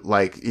to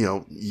like,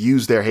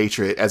 use their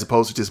hatred as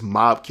opposed to just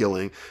mob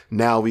killing.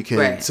 Now we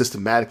can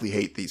systematically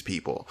hate these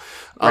people.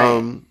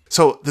 Right.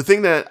 So the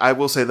thing that I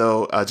will say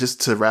though,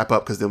 just to wrap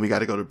up, because then we got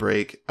to go to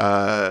break.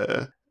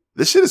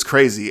 This shit is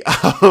crazy.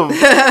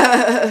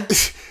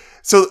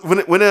 So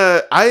when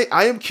I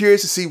am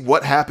curious to see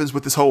what happens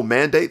with this whole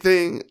mandate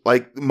thing.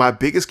 Like, my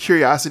biggest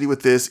curiosity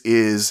with this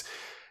is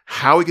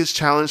how it gets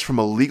challenged from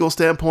a legal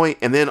standpoint,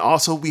 and then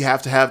also we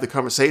have to have the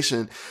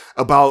conversation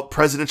about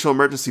presidential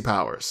emergency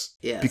powers.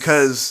 Yes.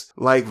 Because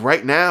like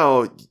right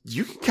now,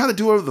 you can kind of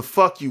do whatever the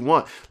fuck you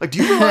want. Like,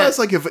 do you realize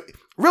like if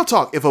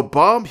a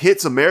bomb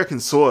hits American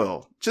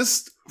soil,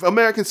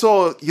 American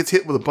soil gets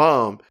hit with a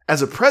bomb,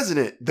 as a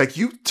president, like,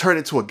 you turn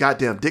into a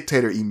goddamn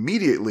dictator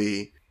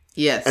immediately.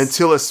 Yes.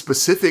 Until a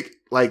specific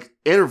like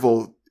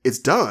interval is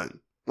done.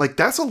 Like,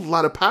 that's a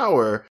lot of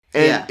power.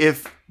 And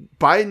if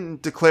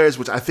Biden declares,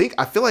 which I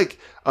feel like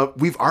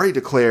we've already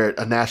declared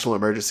a national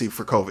emergency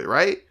for COVID,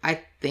 right? I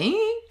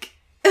think.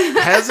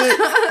 Has it?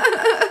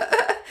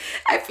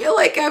 I feel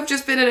like I've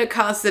just been in a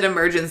constant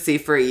emergency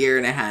for a year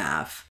and a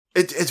half.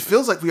 It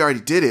feels like we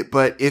already did it,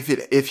 but if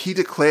he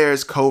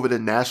declares COVID a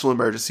national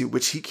emergency,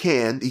 which he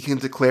can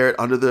declare it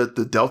under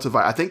the Delta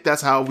virus. I think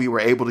that's how we were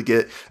able to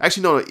get.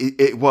 Actually, no,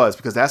 it was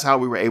because that's how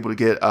we were able to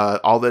get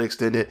all that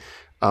extended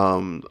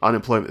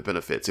unemployment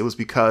benefits. It was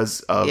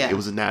because it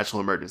was a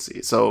national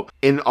emergency. So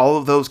in all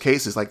of those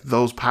cases, like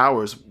those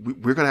powers,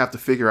 we're going to have to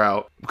figure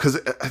out,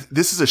 because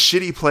this is a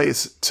shitty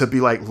place to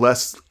be like,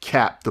 let's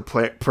cap the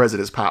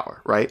president's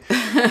power, right?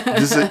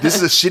 This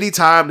is a shitty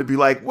time to be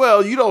like,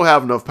 well, you don't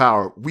have enough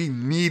power. We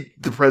need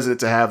the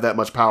president to have that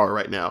much power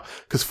right now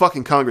because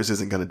fucking Congress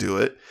isn't going to do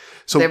it.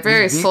 So they're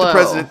very slow. The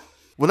president,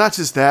 well, not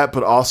just that,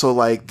 but also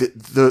like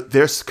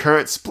their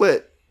current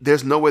split.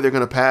 There's no way they're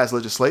going to pass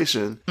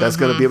legislation that's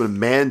going to be able to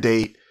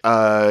mandate,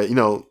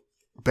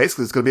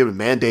 basically it's going to be able to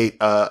mandate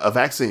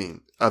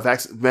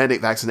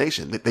mandate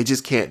vaccination. They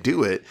just can't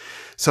do it.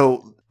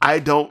 So I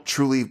don't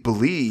truly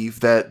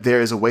believe that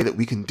there is a way that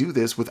we can do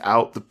this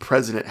without the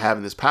president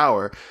having this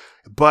power.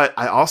 But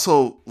I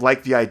also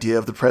like the idea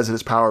of the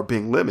president's power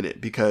being limited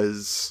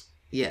because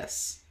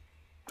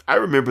I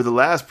remember the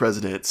last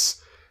presidents,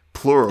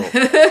 plural,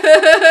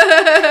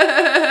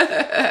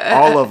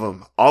 all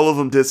of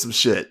them did some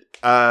shit.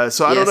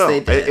 So I don't know.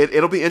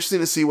 It'll be interesting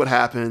to see what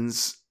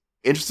happens.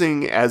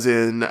 Interesting as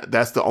in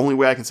that's the only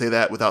way I can say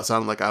that without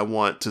sounding like I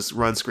want to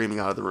run screaming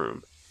out of the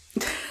room.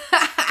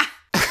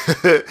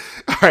 All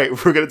right,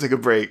 we're going to take a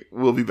break.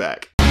 We'll be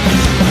back.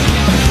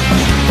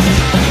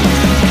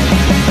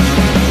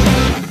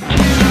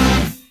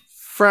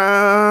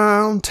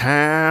 Frown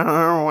Town.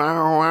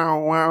 Wow, wow,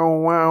 wow,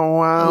 wow,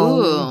 wow.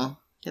 Ooh,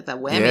 get that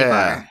whammy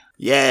bar.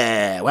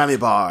 Yeah, whammy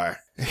bar.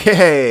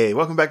 Hey,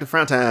 welcome back to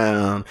Frown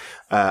Town.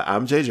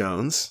 I'm Jay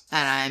Jones.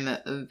 And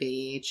I'm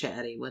V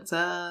Chatty. What's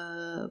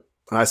up?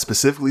 I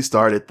specifically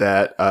started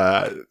that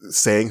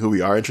saying who we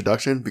are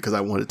introduction because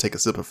I wanted to take a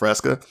sip of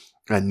Fresca.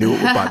 I knew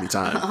it would buy me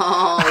time.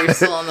 Oh, you're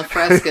still on the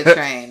Fresca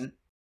train.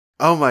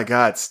 Oh my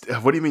God.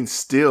 What do you mean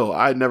still?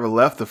 I never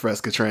left the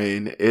Fresca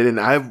train. And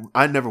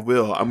I never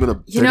will. I'm going to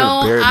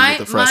bury me with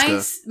the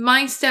Fresca.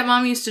 My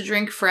stepmom used to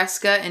drink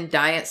Fresca and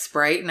Diet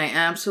Sprite, and I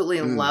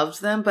absolutely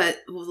loved them. But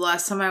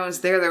last time I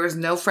was there was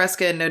no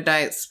Fresca and no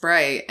Diet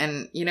Sprite.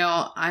 And,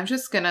 I'm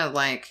just going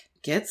to,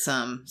 get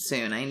some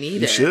soon. I need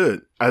it. You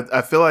should.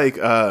 I feel like,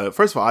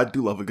 first of all, I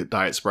do love a good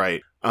Diet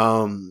Sprite.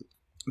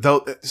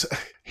 Though,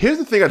 here's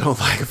the thing I don't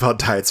like about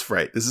Diet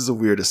Sprite. This is a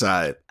weird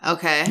aside.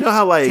 Okay. You know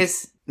how,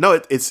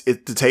 no, it's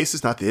the taste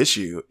is not the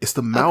issue. It's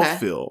the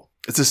mouthfeel.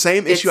 It's the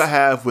same issue I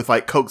have with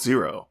Coke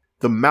Zero.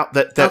 The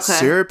that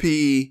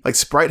syrupy,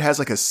 Sprite has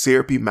a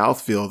syrupy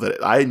mouthfeel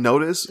that I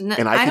notice.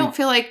 And I don't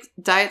feel like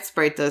Diet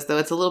Sprite does, though.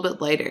 It's a little bit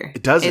lighter.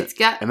 It doesn't. It's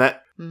got... And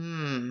that...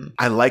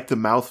 I like the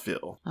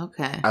mouthfeel.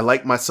 Okay. I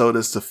like my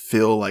sodas to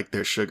feel like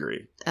they're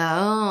sugary.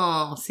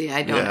 Oh, see,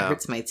 I don't. It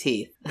hurts my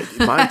teeth.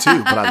 Mine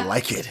too, but I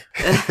like it.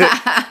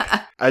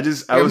 I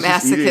was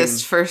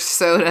masochist for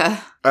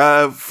soda.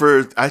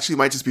 Actually,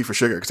 might just be for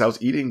sugar because I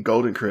was eating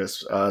Golden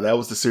Crisp. That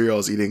was the cereal I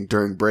was eating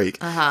during break.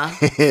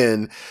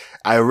 And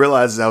I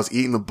realized as I was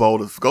eating the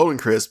bowl of Golden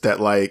Crisp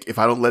that if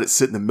I don't let it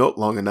sit in the milk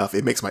long enough,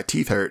 it makes my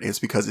teeth hurt, and it's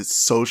because it's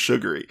so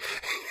sugary.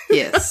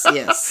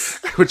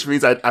 Yes. Which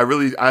means I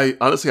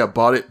honestly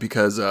bought it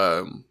because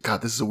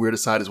God, this is a weird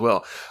aside as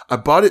well. I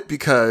bought it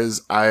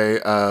because I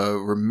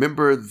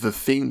remember the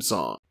theme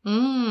song.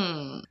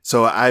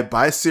 So I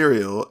buy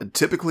cereal, and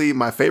typically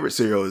my favorite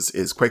cereal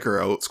is Quaker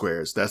Oat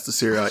Squares. That's the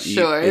cereal I eat.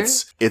 Sure.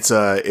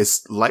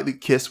 It's lightly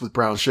kissed with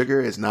brown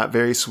sugar. It's not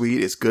very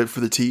sweet. It's good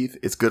for the teeth.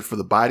 It's good for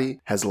the body.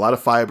 Has a lot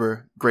of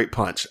fiber. Great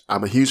punch.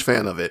 I'm a huge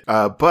fan of it.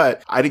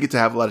 But I didn't get to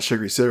have a lot of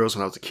sugary cereals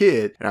when I was a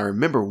kid, and I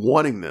remember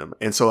wanting them.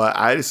 And so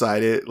I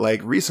decided,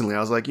 recently, I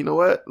was like, you know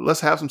what?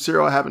 Let's have some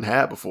cereal I haven't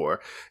had before.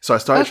 So I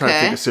started trying to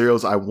think of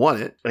cereals I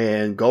wanted,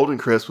 and Golden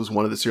Crisp was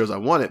one of the cereals I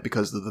wanted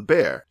because of the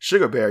bear.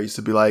 Sugar Bear used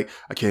to be like,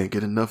 I can't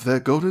get enough of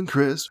that Golden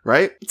Crisp,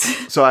 right?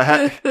 So I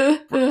had...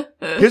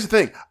 Here's the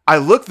thing. I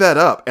looked that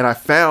up, and I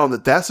found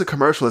that that's a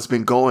commercial that's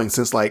been going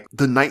since the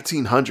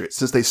 1900s,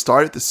 since they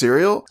started the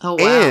cereal. Oh,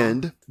 wow.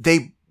 And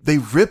they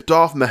ripped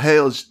off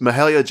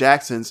Mahalia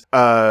Jackson's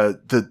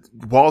The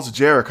Walls of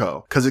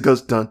Jericho because it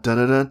goes dun dun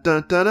dun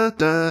dun dun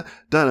dun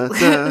dun dun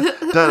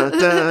dun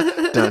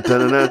dun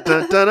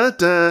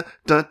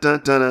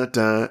dun dun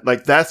dun.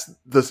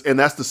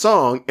 That's the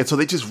song, and so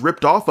they just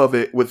ripped off of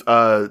it with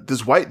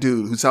this white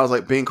dude who sounds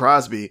like Bing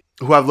Crosby,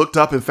 who I've looked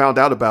up and found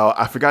out about.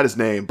 I forgot his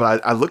name,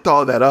 but I looked all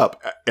of that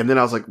up, and then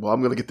I was like, well,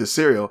 I'm gonna get this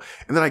cereal,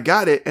 and then I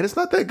got it, and it's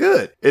not that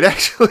good. It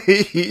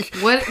actually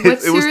what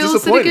cereal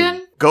is it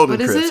again? Golden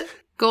Crisp. Is it?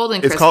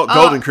 Golden Crisp. It's called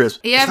Golden Crisp.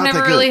 Yeah, I've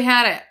never really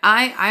had it.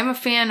 I'm a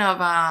fan of,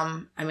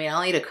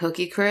 I'll eat a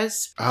Cookie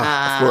Crisp.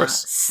 Of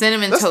course.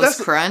 Cinnamon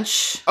Toast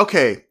Crunch.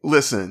 Okay,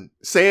 listen.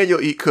 Saying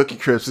you'll eat Cookie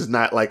Crisps is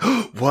not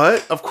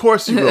what? Of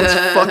course you will. It's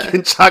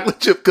fucking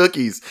chocolate chip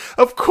cookies.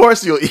 Of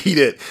course you'll eat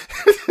it.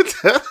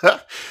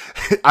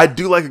 I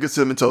do like a good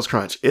Cinnamon Toast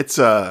Crunch. It's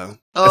a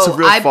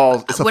real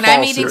fall. It's a when fall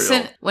I'm eating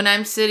cereal. when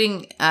I'm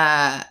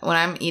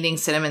eating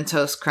Cinnamon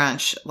Toast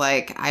Crunch,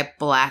 I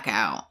black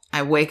out.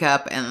 I wake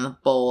up and the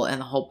bowl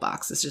and the whole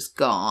box is just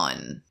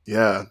gone.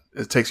 Yeah,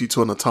 it takes you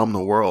to an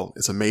autumnal world.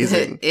 It's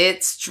amazing.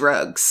 It's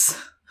drugs.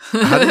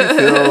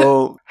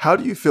 How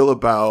do you feel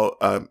about,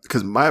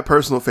 because my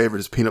personal favorite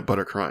is Peanut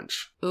Butter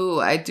Crunch. Ooh,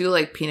 I do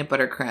like Peanut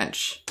Butter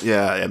Crunch.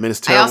 Yeah, it's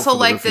terrible. I also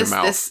like there's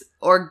this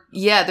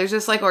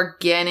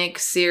organic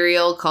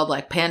cereal called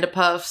Panda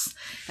Puffs,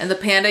 and the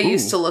panda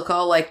used to look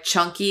all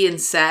chunky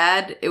and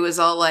sad. It was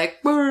all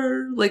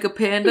 "Brr," like a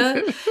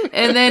panda,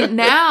 and then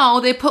now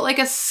they put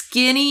a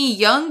skinny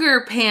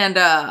younger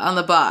panda on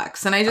the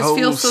box, and I just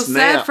feel so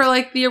sad for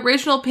the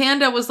original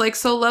panda was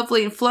so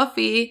lovely and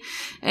fluffy,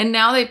 and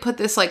now they put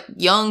this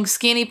young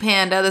skinny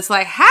panda that's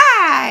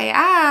hi,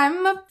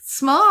 I'm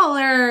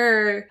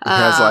smaller. It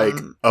has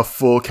a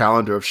full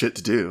calendar of shit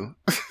to do.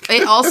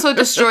 It also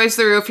destroys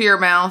the roof of your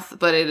mouth,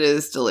 but it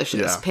is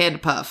delicious. Yeah. Panda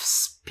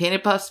Puffs,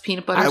 peanut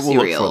butter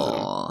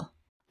cereal.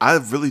 I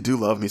really do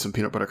love me some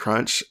Peanut Butter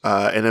Crunch.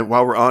 And then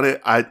while we're on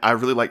it, I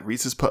really like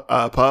Reese's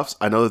Puffs.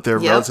 I know that they're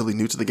relatively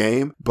new to the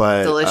game,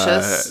 but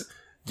delicious.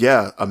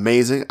 Yeah,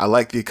 amazing. I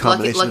like the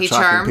combination Lucky of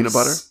chocolate Charms. and peanut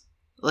butter.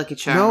 Lucky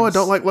Charms. No, I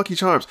don't like Lucky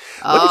Charms.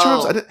 Lucky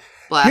Charms.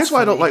 Here's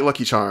why I don't like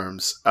Lucky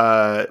Charms.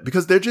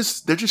 Because they're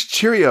just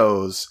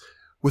Cheerios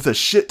with a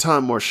shit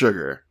ton more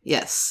sugar.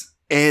 Yes.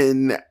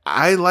 And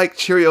I like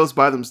Cheerios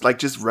by them, like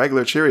just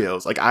regular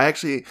Cheerios. Like I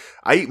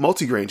eat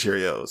multigrain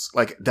Cheerios.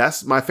 Like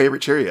that's my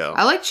favorite Cheerio.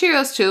 I like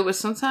Cheerios too, but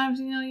sometimes,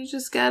 you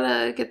just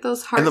gotta get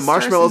those hard. And the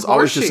marshmallows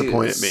always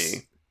disappointed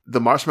me. The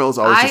marshmallows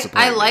always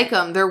disappoint me. I like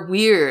them. They're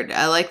weird.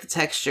 I like the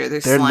texture.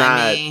 They're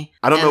slimy.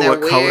 I don't know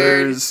what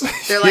colors.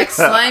 They're like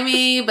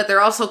slimy, but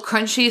they're also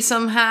crunchy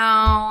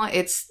somehow. Not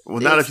if you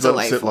let them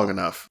sit long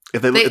enough.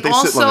 If they sit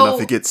long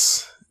enough,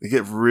 they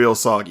get real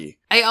soggy.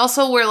 I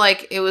also were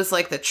like, it was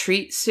like the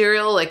treat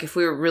cereal. Like if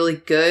we were really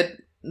good,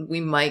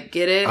 we might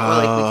get it, or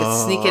like we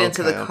could sneak it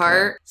into the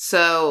cart.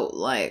 So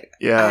like,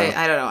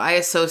 I don't know. I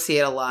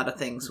associate a lot of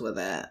things with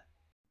it.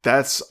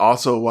 That's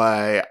also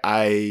why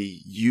I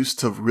used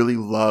to really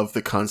love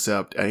the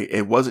concept.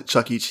 It wasn't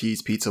Chuck E.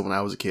 Cheese pizza when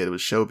I was a kid. It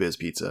was Showbiz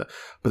pizza.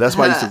 But that's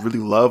why I used to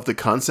really love the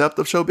concept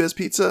of Showbiz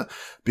pizza,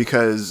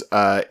 because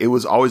it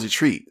was always a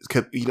treat.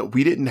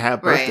 We didn't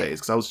have birthdays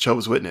because I was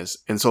Jehovah's Witness.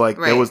 And so like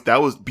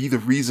that would be the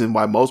reason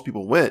why most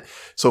people went.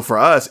 So for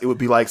us, it would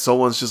be like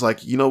someone's just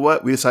like, you know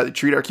what? We decided to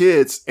treat our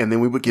kids. And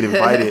then we would get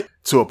invited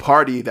to a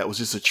party that was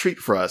just a treat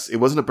for us. It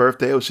wasn't a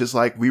birthday. It was just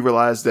like, we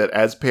realized that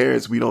as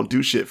parents, we don't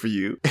do shit for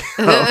you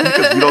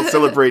because we don't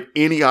celebrate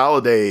any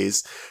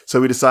holidays. So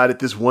we decided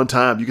this one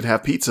time you can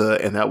have pizza,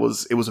 and it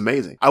was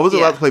amazing. I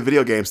wasn't allowed to play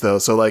video games though.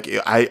 So like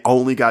I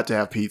only got to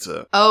have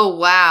pizza. Oh,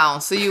 wow.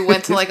 So you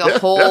went to like a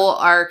whole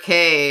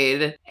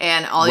arcade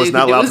and all you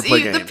could do was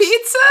eat the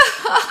pizza?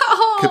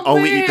 Could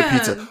only eat the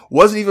pizza.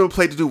 Wasn't even a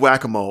play to do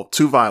whack-a-mole.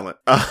 Too violent.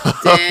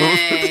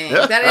 Dang.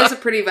 That is a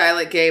pretty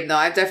violent game though.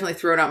 I've definitely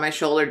thrown out my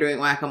shoulder doing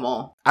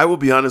whack-a-mole. I will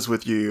be honest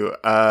with you.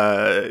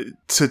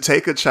 To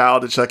take a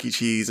child to Chuck E.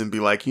 Cheese and be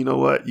like, you know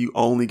what? You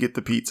only get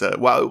the pizza.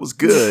 While it was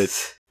good,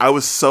 I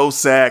was so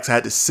sad because I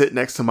had to sit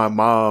next to my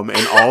mom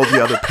and all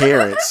the other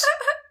parents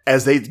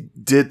as they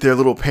did their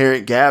little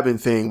parent gabbing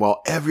thing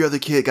while every other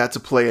kid got to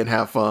play and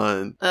have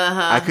fun.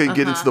 I couldn't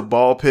get into the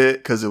ball pit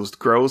because it was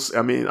gross.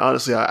 I mean,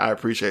 honestly, I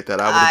appreciate that.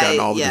 I would have gotten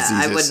all the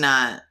diseases. I would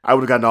not. I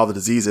would have gotten all the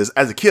diseases.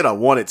 As a kid, I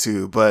wanted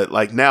to, but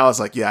like now it's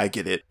like, yeah, I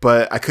get it.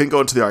 But I couldn't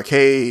go into the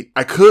arcade.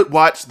 I could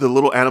watch the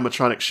little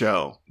animatronic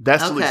show. That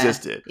still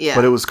existed. Yeah.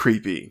 But it was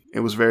creepy.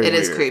 It was very weird. It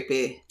is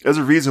creepy. There's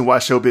a reason why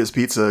Showbiz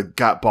Pizza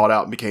got bought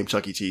out and became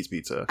Chuck E. Cheese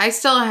Pizza. I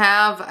still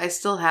have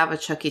a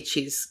Chuck E.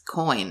 Cheese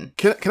coin.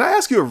 Can I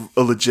ask you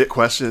a legit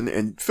question?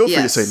 And feel free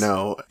to say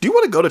no. Do you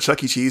want to go to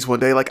Chuck E. Cheese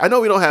one day? Like, I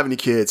know we don't have any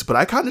kids, but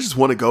I kind of just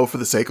want to go for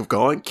the sake of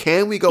going.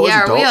 Can we go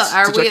as adults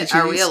to Chuck E. Cheese?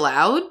 Are we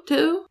allowed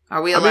to?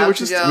 Are we allowed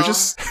to go?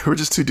 We're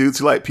just two dudes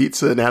who like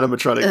pizza and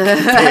animatronic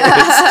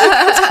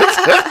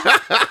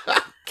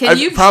Can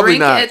you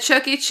drink at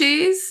Chuck E.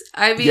 Cheese?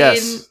 I mean,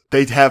 yes,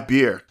 they have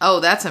beer. Oh,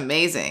 that's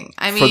amazing.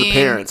 I mean, for the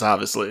parents,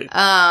 obviously.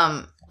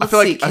 I feel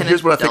like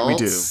here's what I think we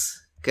do.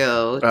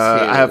 Go to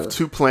I have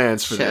two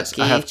plans for this.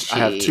 I have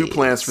two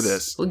plans for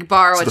this. We can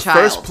borrow a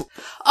child.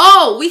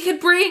 We could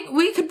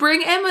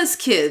bring Emma's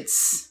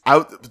kids.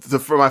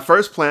 For my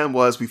first plan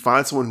was we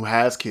find someone who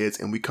has kids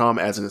and we come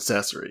as an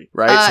accessory,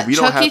 right? So we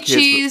don't have kids. Chuck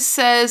E. Cheese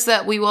says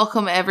that we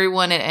welcome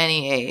everyone at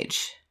any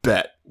age.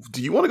 Bet.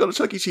 Do you want to go to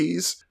Chuck E.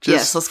 Cheese?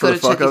 Yes, let's go to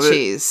Chuck E.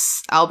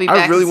 Cheese. I'll be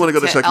back. I really want to go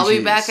to Chuck E. Cheese. I'll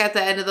be back at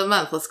the end of the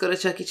month. Let's go to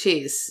Chuck E.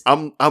 Cheese.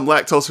 I'm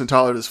lactose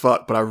intolerant as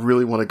fuck, but I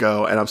really want to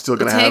go, and I'm still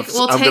gonna have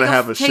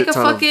a shit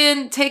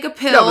ton take a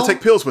pill. Yeah, I'm gonna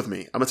take pills with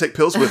me. I'll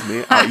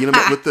eat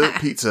them with the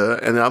pizza,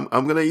 and then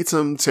I'm gonna eat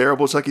some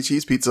terrible Chuck E.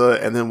 Cheese pizza,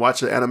 and then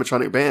watch an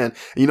animatronic band.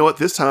 And you know what?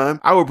 This time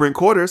I will bring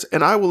quarters,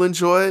 and I will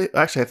enjoy.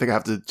 Actually, I think I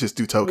have to just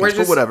do tokens,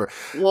 but whatever.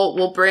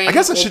 We'll bring. I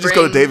guess I should just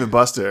go to Dave and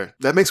Buster.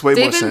 That makes way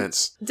more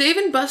sense. Dave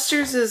and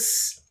Buster's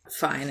is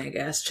fine, I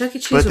guess. Chuck E.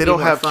 Cheese, but they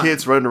don't have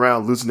kids running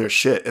around losing their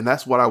shit, and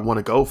that's what I want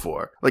to go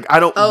for. Like,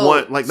 I don't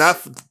want, like,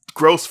 not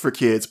gross for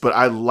kids, but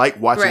I like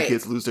watching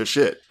kids lose their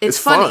shit. It's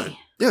funny. Fun.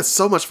 Yeah, it's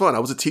so much fun. I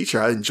was a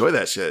teacher. I enjoy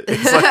that shit.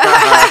 It's like,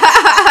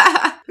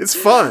 it's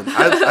fun.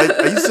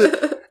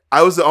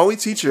 I was the only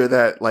teacher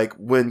that, like,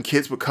 when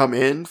kids would come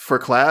in for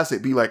class,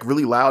 it'd be, like,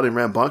 really loud and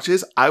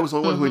rambunctious. I was the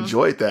only one who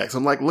enjoyed that. Because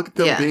I'm like, look at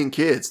them being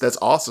kids. That's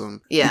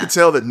awesome. Yeah. You can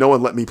tell that no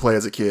one let me play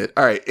as a kid.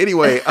 All right.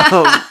 Anyway,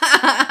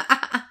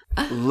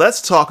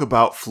 let's talk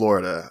about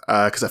Florida.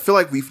 Because I feel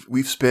like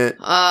we've spent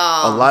a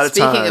lot of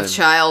time. Speaking of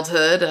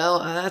childhood,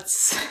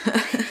 that's...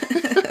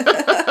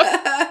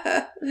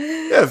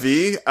 Yeah,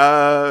 V.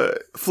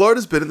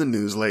 Florida's been in the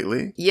news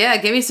lately. Yeah,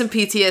 give me some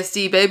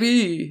PTSD,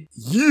 baby.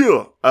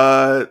 Yeah.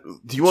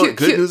 Do you want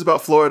good news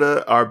about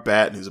Florida or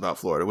bad news about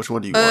Florida? Which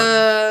one do you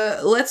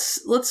want?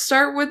 Let's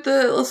start with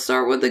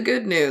the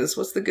good news.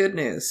 What's the good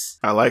news?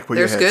 I like where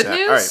There's your head's good at.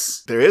 news? All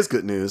right, there is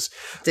good news.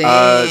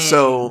 Dang.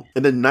 So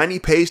in the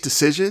 90-page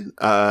decision,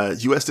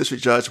 U.S.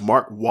 District Judge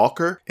Mark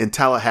Walker in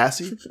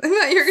Tallahassee. I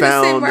thought you were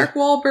going to say Mark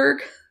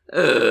Wahlberg.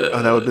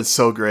 Oh, that would have been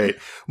so great.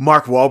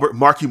 Mark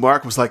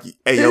was like,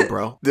 "Hey, yo,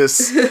 bro,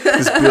 this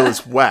bill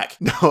is whack."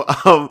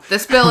 No,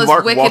 this bill is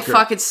wicked Walker,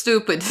 fucking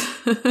stupid.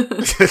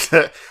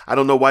 I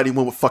don't know why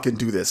anyone would fucking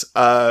do this.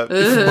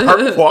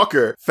 Mark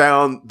Walker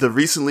found the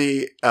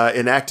recently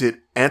enacted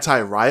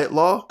anti-riot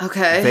law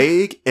Okay.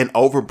 vague and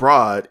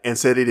overbroad, and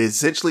said it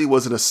essentially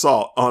was an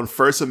assault on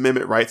First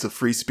Amendment rights of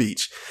free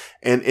speech.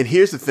 And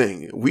here's the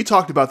thing. We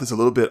talked about this a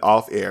little bit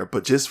off air,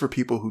 but just for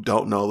people who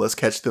don't know, let's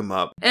catch them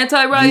up.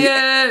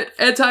 Anti-riot!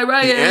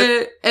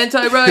 Anti-riot!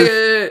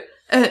 Anti-riot!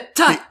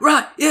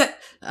 Anti-riot!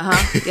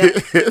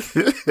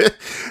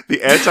 The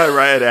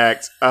Anti-Riot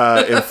Act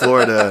in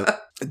Florida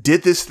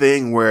did this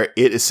thing where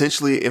it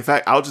essentially, in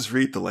fact, I'll just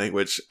read the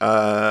language.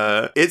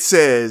 It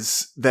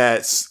says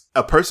that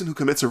a person who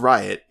commits a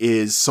riot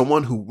is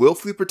someone who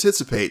willfully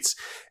participates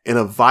in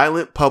a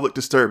violent public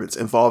disturbance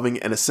involving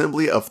an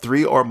assembly of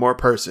 3 or more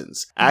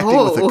persons, acting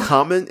with a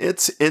common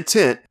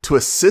intent to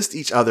assist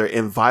each other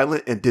in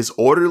violent and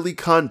disorderly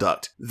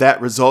conduct that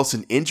results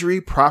in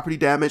injury, property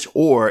damage,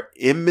 or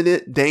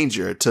imminent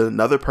danger to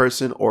another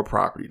person or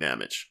property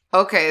damage.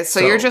 Okay,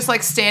 so you're just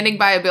like standing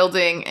by a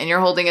building and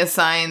you're holding a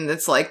sign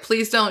that's like,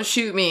 please don't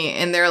shoot me.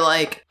 And they're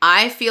like,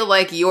 I feel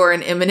like you're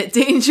in imminent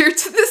danger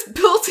to this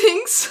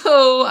building,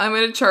 so I'm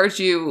going to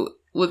charge you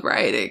with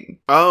rioting.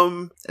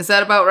 Is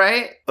that about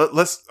right?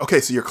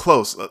 So you're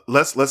close.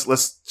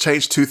 Let's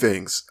change 2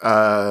 things.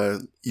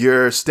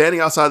 You're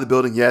standing outside the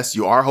building. Yes.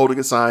 You are holding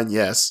a sign.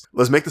 Yes.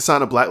 Let's make the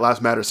sign a Black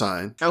Lives Matter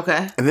sign.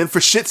 Okay. And then for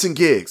shits and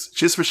gigs,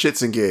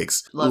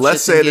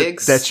 let's say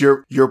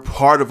that you're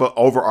part of an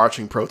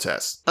overarching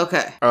protest.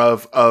 Okay.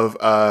 Of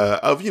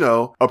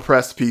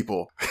oppressed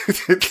people.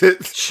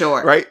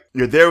 Sure. Right?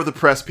 You're there with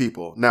oppressed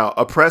people. Now,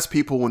 oppressed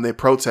people, when they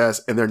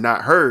protest and they're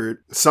not heard,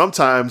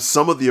 sometimes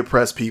some of the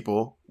oppressed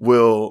people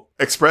will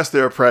express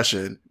their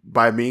oppression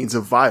by means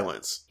of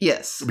violence.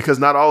 Yes. Because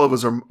not all of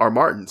us are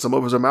Martin. Some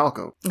of us are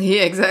Malcolm.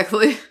 Yeah,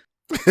 exactly.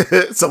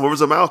 Some of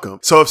us are Malcolm.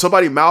 So if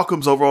somebody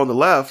Malcolm's over on the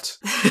left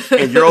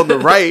and you're on the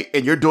right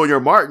and you're doing your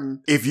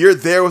Martin, if you're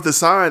there with a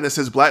sign that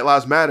says Black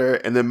Lives Matter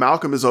and then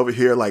Malcolm is over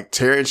here like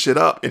tearing shit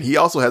up and he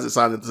also has a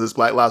sign that says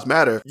Black Lives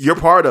Matter, you're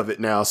part of it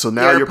now. So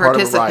now you're part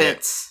of a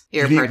riot.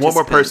 You need one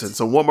more person.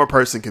 So one more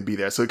person can be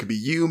there. So it could be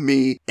you,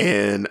 me,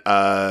 and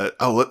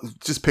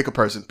just pick a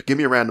person. Give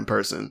me a random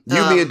person.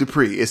 You, me, and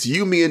Dupree. It's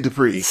you, me, and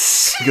Dupree.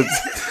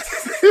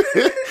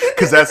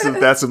 Because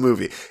that's a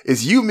movie.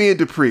 It's you, me, and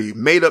Dupree.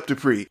 Made up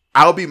Dupree.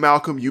 I'll be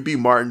Malcolm. You be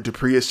Martin.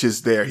 Dupree is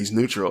just there. He's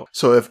neutral.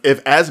 So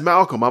if as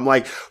Malcolm, I'm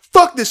like,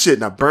 fuck this shit,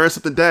 and I burn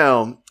something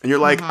down, and you're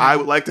like, I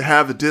would like to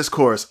have a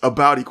discourse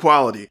about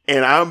equality,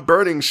 and I'm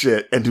burning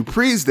shit, and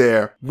Dupree's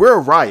there, we're a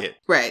riot.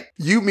 Right.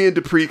 You, me, and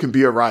Dupree can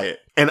be a riot.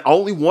 And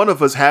only one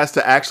of us has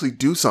to actually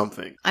do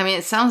something. I mean,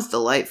 it sounds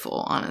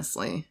delightful,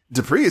 honestly.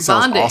 Dupree, it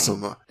sounds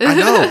awesome. I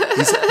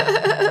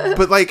know.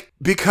 But like,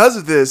 because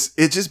of this,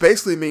 it just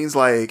basically means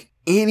like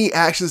any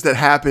actions that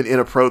happen in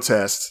a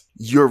protest,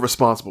 you're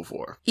responsible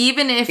for.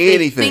 Even if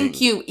they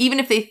think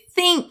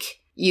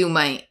you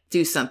might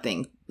do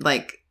something,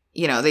 like,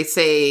 you know, they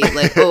say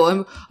like,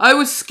 I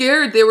was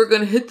scared they were going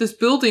to hit this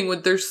building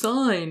with their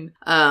sign.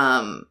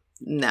 Now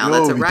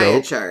that's a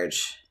riot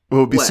charge. What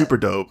would be super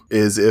dope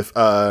is if,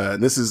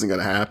 and this isn't going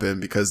to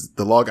happen because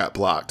the law got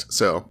blocked.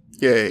 So,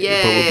 yay.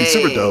 But what would be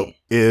super dope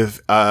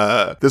if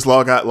this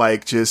law got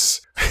like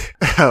just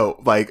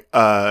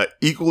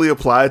equally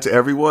applied to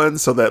everyone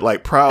so that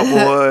like Proud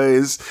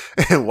Boys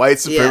and white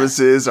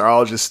supremacists are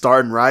all just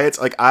starting riots.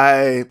 Like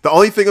the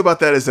only thing about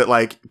that is that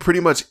like pretty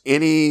much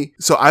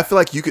so I feel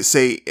like you could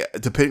say,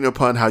 depending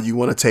upon how you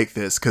want to take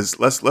this, because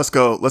let's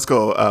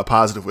go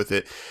positive with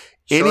it.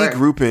 Any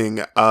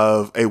grouping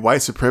of a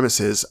white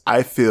supremacist,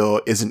 I feel,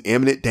 is an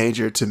imminent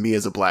danger to me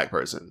as a Black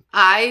person.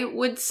 I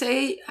would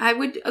say I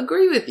would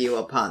agree with you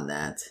upon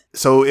that.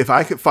 So if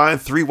I could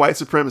find 3 white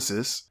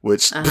supremacists,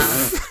 which in the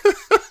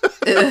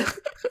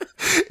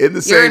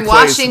same You're in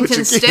place,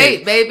 Washington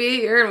State,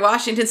 baby. You're in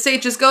Washington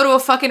State. Just go to a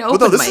fucking open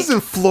mic. This is in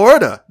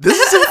Florida.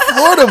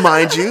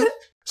 Mind you.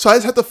 So I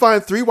just have to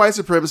find 3 white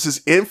supremacists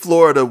in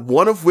Florida,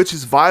 one of which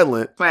is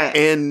violent, right,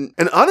 and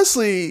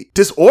honestly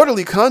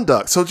disorderly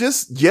conduct. So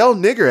just yell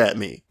nigger at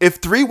me. If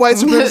 3 white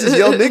supremacists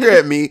yell nigger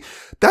at me,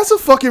 that's a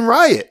fucking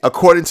riot,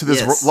 according to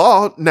this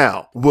law.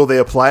 Now, will they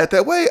apply it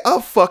that way?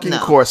 Of fucking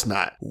course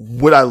not.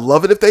 Would I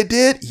love it if they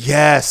did?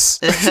 Yes.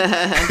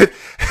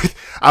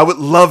 I would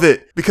love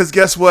it, because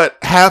guess what?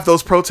 Half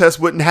those protests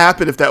wouldn't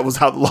happen if that was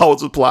how the law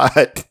was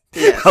applied.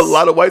 Yes. A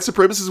lot of white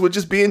supremacists would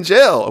just be in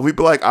jail, and we'd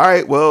be like, all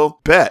right, well,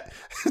 bet.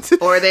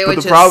 Or they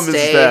would just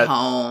stay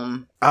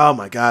home. Oh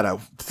my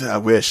God, I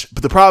wish.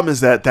 But the problem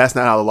is that that's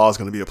not how the law is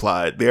going to be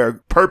applied. They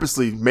are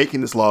purposely making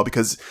this law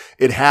because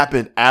it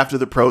happened after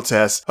the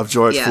protests of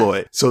George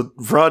Floyd. So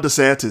Ron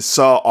DeSantis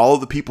saw all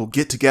of the people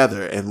get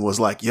together and was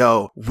like,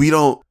 yo, we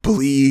don't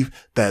believe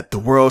that the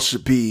world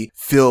should be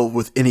filled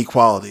with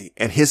inequality.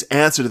 And his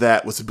answer to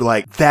that was to be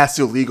like, that's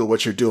illegal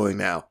what you're doing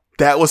now.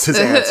 That was his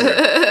answer.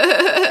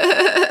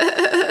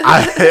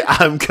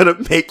 I'm going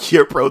to make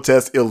your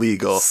protest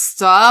illegal.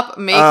 Stop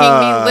making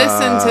me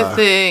listen to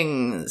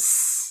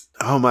things.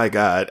 Oh my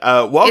God.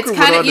 Walker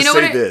went on to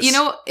say this. You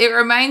know, it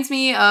reminds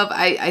me of,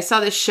 I saw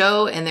this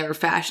show and there were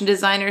fashion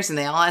designers and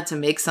they all had to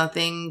make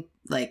something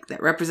like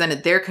that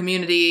represented their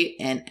community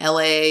in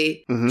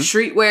LA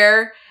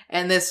streetwear.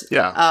 And this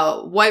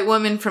white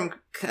woman from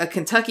a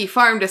Kentucky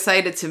farm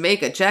decided to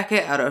make a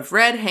jacket out of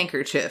red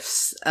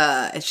handkerchiefs.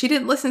 And she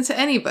didn't listen to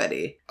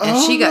anybody.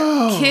 And she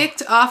got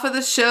kicked off of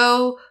the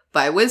show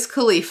by Wiz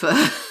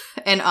Khalifa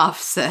and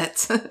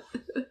Offset.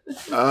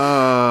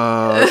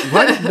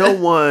 Why did no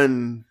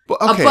one...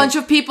 Okay. A bunch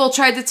of people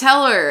tried to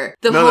tell her.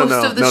 The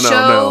host of the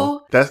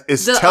show.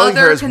 It's telling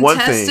her is one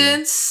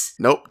thing.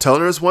 Nope.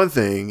 Telling her is one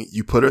thing.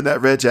 You put her in that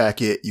red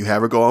jacket. You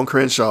have her go on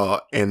Crenshaw.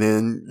 And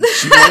then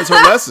she learns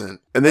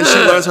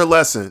her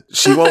lesson.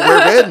 She won't wear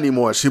red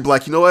anymore. She'll be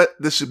like, you know what?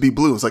 This should be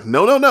blue. It's like,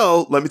 no.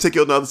 Let me take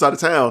you on the other side of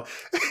town.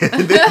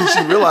 And then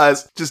she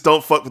realized, just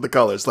don't fuck with the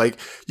colors. Like,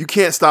 you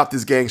can't stop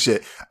this gang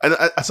shit. And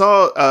I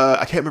saw,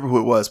 I can't remember who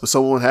it was, but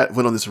someone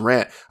went on this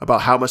rant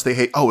about how much they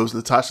hate, it was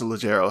Natasha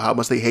Leggero, how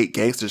much they hate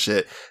gangster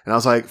shit. And I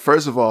was like,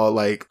 first of all,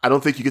 like, I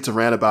don't think you get to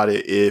rant about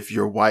it if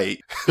you're white.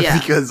 Yeah.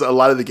 Because a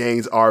lot of the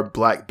gangs are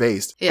black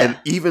based. Yeah. And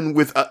even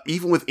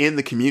within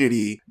the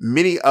community,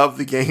 many of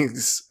the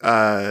gangs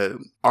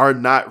are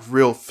not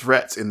real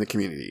threats in the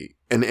community.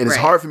 And it's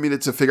hard for me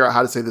to figure out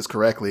how to say this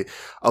correctly.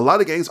 A lot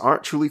of gangs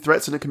aren't truly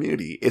threats in the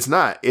community. It's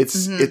not.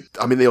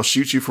 I mean, they'll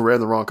shoot you for wearing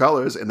the wrong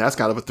colors, and that's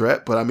kind of a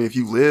threat. But I mean, if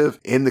you live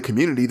in the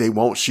community, they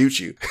won't shoot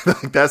you.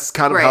 That's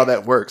kind of how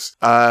that works.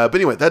 But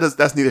anyway,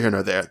 that's neither here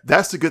nor there.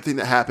 That's the good thing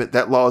that happened.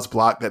 That law is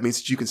blocked. That means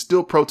that you can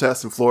still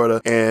protest in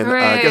Florida. And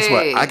guess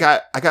what?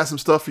 I got some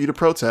stuff for you to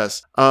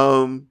protest.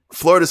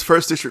 Florida's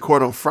First District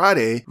Court on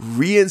Friday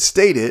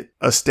reinstated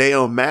a stay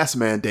on mask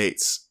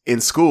mandates in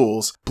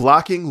schools,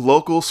 blocking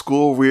local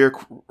school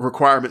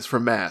requirements for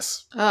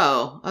masks.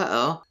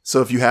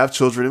 So if you have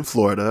children in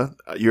Florida,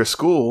 your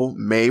school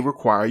may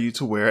require you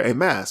to wear a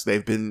mask.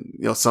 They've been,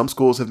 some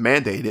schools have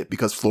mandated it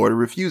because Florida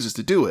refuses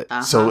to do it.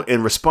 So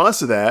in response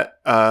to that,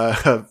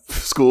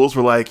 schools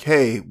were like,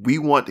 hey, we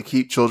want to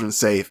keep children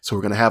safe. So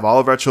we're going to have all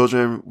of our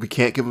children. We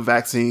can't give them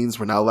vaccines.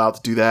 We're not allowed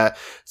to do that.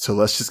 So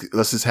let's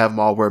just have them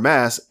all wear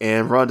masks.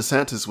 And Ron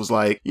DeSantis was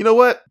like, you know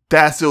what?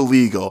 That's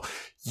illegal.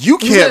 You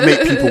can't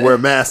make people wear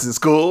masks in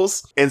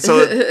schools. And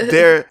so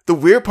the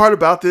weird part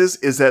about this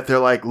is that they're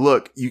like,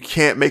 look, you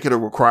can't make it a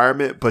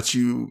requirement, but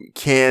you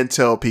can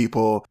tell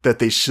people that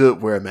they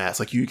should wear a mask.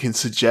 Like, you can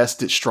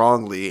suggest it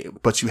strongly,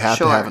 but you have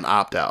to have an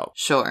opt-out.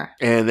 Sure.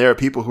 And there are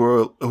people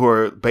who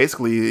are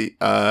basically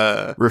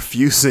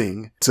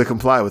refusing to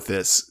comply with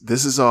this.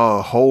 This is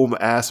a whole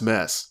ass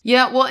mess.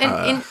 Yeah, well,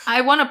 and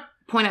I want to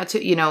point out too,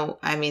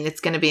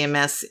 it's going to be a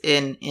mess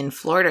in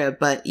Florida,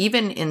 but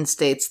even in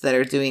states that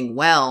are doing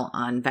well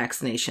on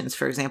vaccinations,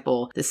 for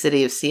example, the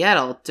city of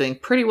Seattle doing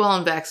pretty well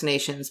on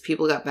vaccinations.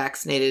 People got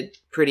vaccinated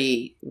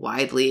pretty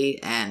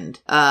widely, and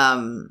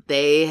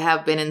they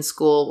have been in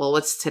school. Well,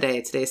 what's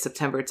today? Today's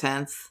September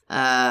 10th.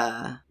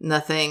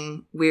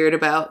 Nothing weird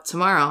about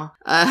tomorrow.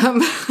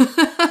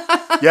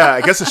 Yeah,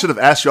 I guess I should have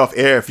asked you off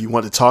air if you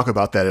want to talk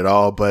about that at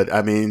all, but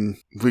I mean,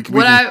 we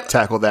can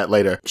tackle that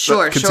later.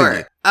 Sure.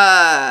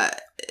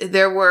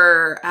 There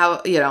were,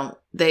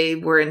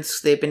 they've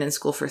been in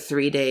school for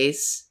 3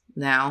 days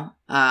now,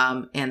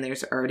 and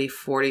there's already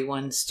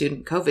 41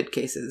 student COVID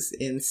cases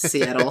in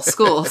Seattle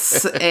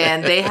schools,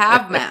 and they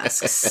have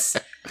masks,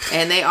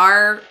 and they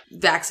are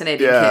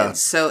vaccinating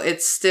kids, so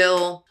it's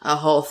still a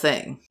whole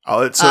thing.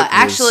 All it took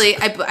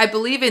I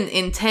believe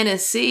in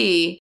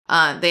Tennessee,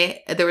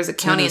 there was a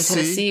county in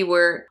Tennessee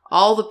where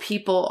all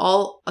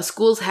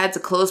schools had to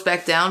close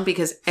back down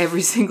because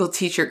every single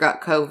teacher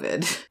got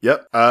COVID.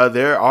 Yep.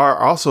 There are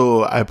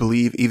also, I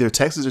believe, either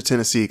Texas or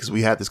Tennessee, because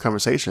we had this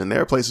conversation.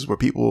 There are places where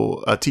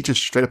teachers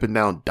straight up and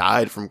down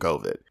died from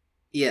COVID.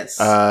 Yes.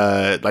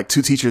 Like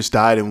 2 teachers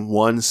died in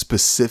one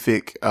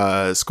specific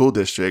school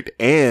district,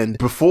 and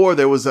before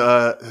there was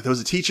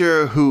a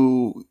teacher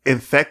who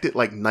infected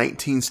like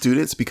 19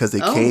 students because they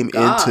came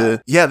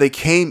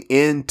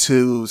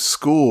into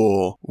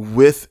school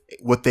with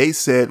what they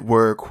said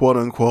were quote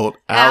unquote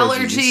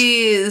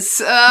allergies.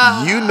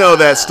 You know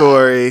that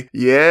story.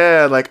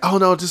 Yeah, like, oh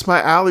no, just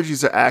my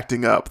allergies are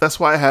acting up. That's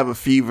why I have a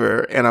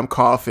fever and I'm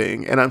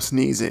coughing and I'm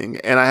sneezing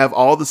and I have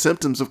all the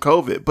symptoms of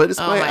COVID, but it's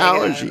my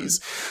allergies.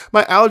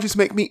 God. My allergies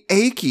make me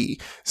achy.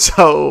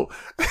 So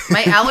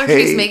my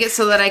allergies make it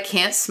so that I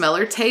can't smell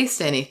or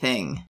taste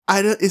anything.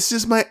 It's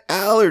just my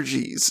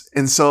allergies.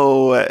 And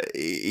so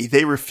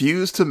they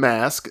refused to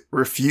mask,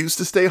 refused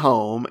to stay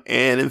home,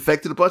 and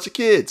infected a bunch of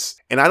kids.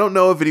 And I don't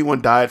know if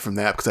anyone died from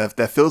that, because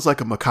that feels like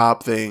a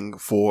macabre thing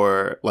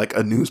for like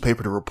a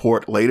newspaper to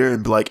report later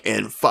and be like,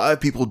 and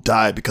 5 people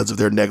died because of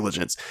their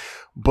negligence.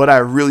 But I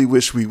really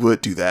wish we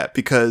would do that,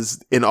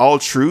 because in all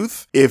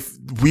truth, if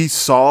we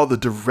saw the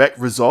direct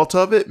result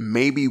of it,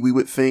 maybe we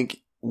would think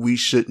we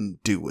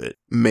shouldn't do it.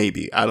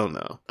 Maybe. I don't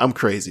know. I'm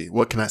crazy.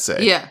 What can I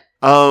say? Yeah.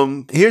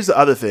 Here's the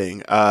other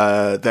thing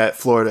that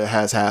Florida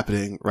has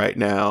happening right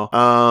now.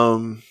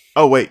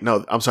 Oh, wait,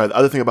 no, I'm sorry. The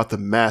other thing about the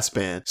mask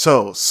ban.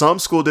 So some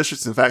school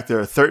districts, in fact, there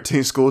are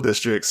 13 school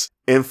districts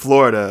in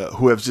Florida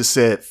who have just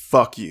said,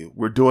 fuck you,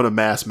 we're doing a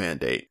mask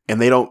mandate.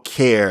 And they don't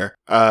care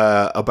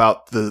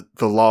about the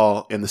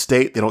law in the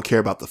state. They don't care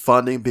about the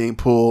funding being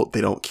pulled.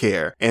 They don't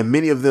care. And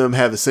many of them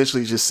have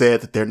essentially just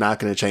said that they're not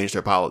going to change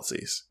their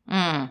policies.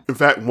 In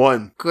fact,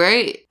 one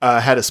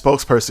had a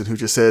spokesperson who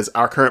just says,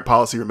 our current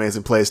policy remains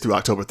in place through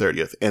October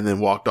 30th, and then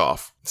walked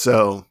off.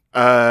 So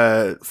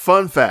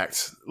fun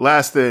fact,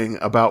 last thing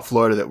about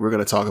Florida that we're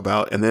going to talk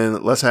about, and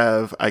then let's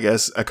have, I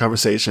guess,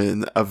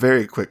 a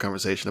very quick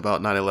conversation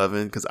about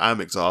 9/11, because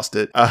I'm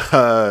exhausted.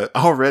 I'm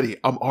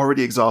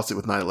already exhausted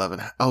with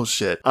 9/11. Oh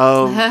shit.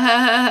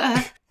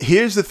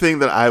 Here's the thing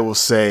that I will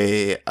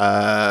say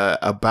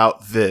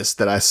about this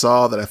that I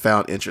saw that I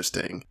found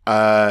interesting.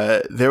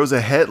 There was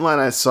a headline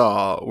I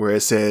saw where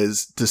it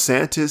says,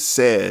 DeSantis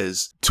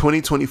says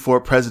 2024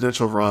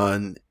 presidential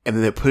run, and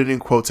then they put it in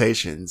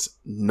quotations,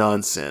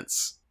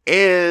 nonsense.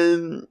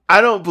 And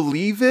I don't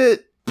believe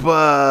it,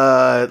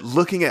 but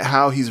looking at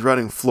how he's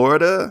running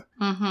Florida,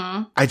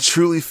 I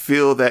truly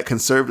feel that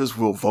conservatives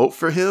will vote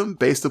for him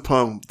based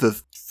upon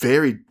the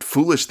very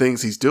foolish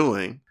things he's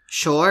doing.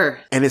 Sure.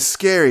 And it's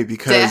scary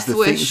because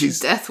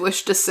Death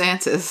Wish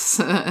DeSantis.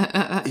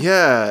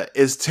 Yeah,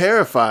 it's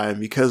terrifying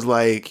because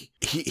like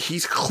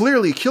he's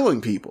clearly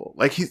killing people.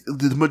 Like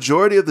the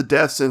majority of the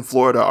deaths in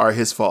Florida are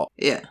his fault.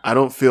 Yeah. I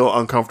don't feel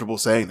uncomfortable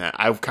saying that.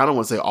 I kind of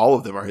want to say all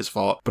of them are his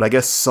fault, but I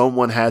guess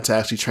someone had to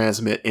actually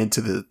transmit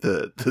into to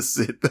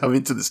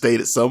the state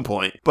at some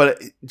point.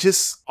 But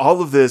just all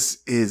of this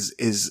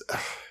is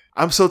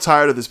I'm so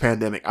tired of this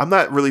pandemic. I'm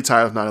not really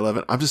tired of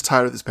 9/11. I'm just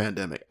tired of this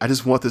pandemic. I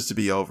just want this to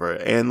be over.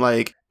 And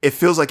like, it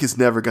feels like it's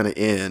never going to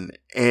end.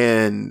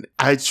 And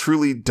I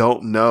truly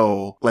don't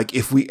know, like,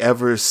 if we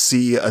ever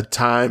see a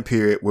time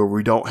period where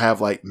we don't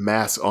have like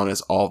masks on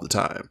us all the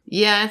time.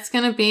 Yeah, it's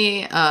going to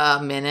be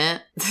a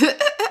minute.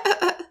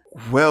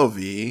 Well,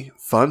 V,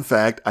 fun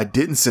fact, I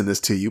didn't send this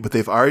to you, but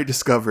they've already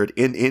discovered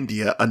in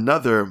India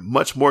another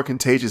much more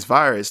contagious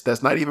virus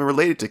that's not even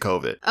related to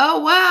COVID. Oh,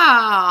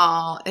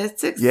 wow.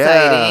 It's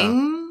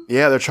exciting.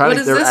 Yeah, they're trying to...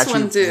 What does this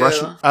one do?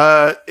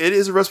 It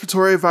is a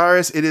respiratory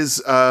virus. It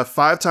is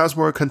 5 times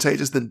more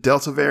contagious than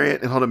Delta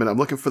variant. And hold on a minute, I'm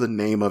looking for the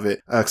name of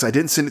it because I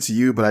didn't send it to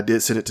you, but I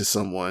did send it to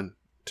someone.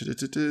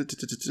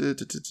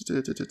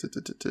 It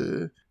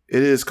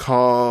is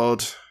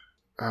called...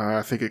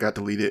 I think it got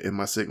deleted in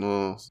my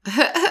Signal.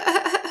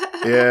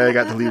 Yeah, it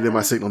got deleted in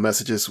my Signal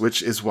messages,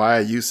 which is why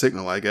I use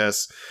Signal, I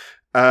guess.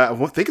 I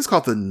think it's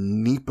called the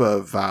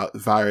Nipah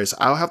virus.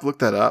 I'll have to look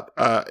that up.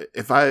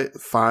 If I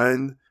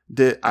find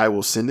it, I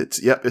will send it.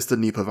 Yep, it's the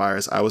Nipah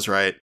virus. I was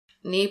right.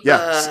 Nipah.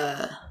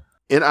 Yeah,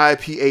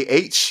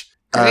 Nipah.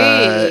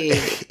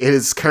 It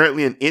is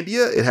currently in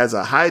India. It has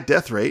a high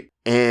death rate,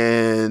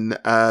 and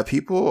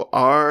people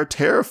are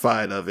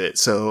terrified of it.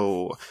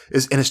 So,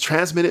 it's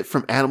transmitted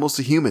from animals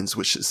to humans,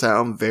 which should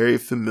sound very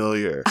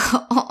familiar.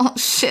 Oh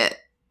shit.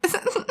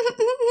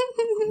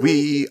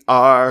 We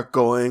are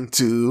going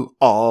to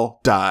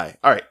all die.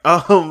 All right.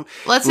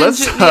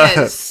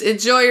 Let's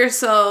enjoy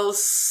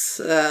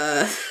yourselves.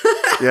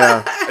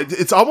 Yeah.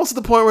 It's almost at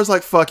the point where it's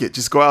like, fuck it.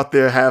 Just go out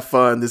there, have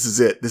fun. This is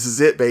it. This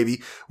is it,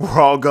 baby. We're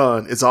all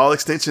gone. It's all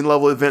extension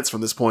level events from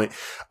this point.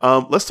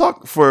 Let's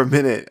talk for a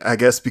minute, I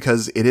guess,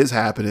 because it is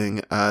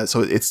happening.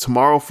 So it's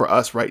tomorrow for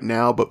us right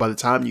now, but by the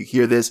time you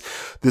hear this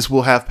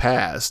will have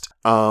passed.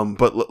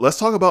 But let's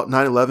talk about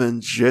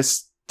 9/11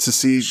 just to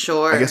see,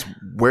 I guess,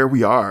 where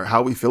we are,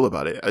 how we feel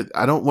about it.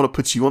 I don't want to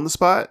put you on the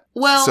spot.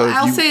 Well, so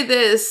I'll say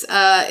this.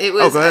 I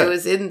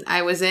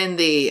was in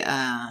the,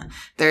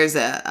 there's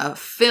a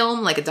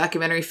film, like a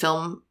documentary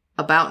film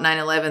about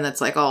 9/11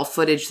 that's like all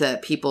footage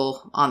that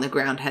people on the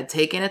ground had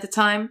taken at the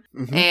time.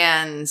 Mm-hmm.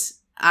 And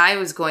I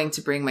was going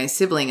to bring my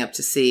sibling up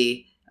to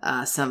see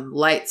some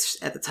lights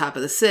at the top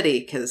of the city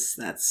because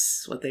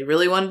that's what they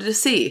really wanted to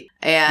see.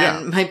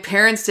 And my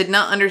parents did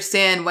not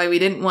understand why we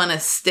didn't want to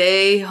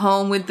stay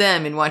home with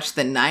them and watch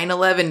the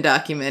 9/11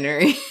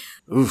 documentary.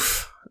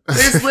 Oof.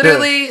 They're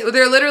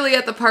literally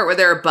at the part where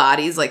there are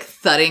bodies like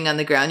thudding on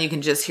the ground. You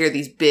can just hear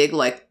these big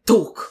like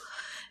took.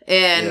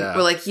 And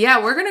we're like,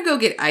 we're going to go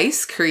get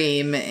ice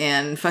cream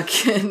and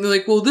fucking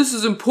like, well, this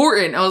is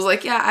important. I was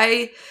like,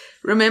 I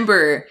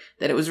remember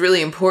that it was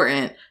really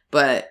important.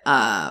 But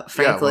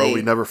frankly,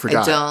 we never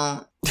forgot.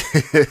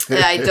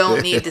 I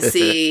don't need to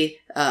see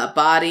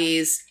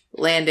bodies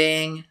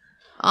landing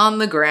on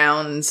the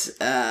ground.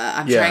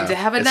 I'm trying to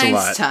have a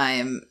nice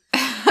time.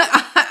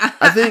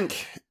 I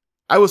think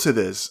I will say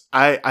this.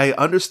 I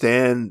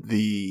understand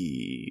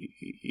the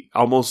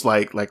almost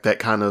like that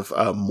kind of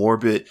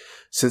morbid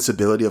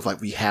sensibility of like,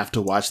 we have to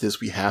watch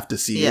this, we have to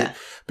see it,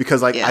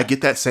 because like I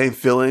get that same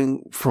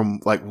feeling from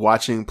like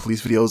watching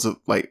police videos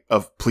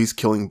of police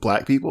killing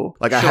black people.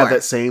 Like I have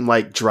that same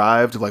like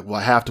drive to like, well,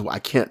 I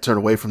can't turn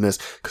away from this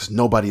because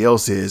nobody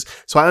else is.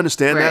 So I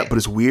understand that, but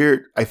it's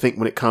weird, I think,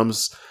 when it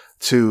comes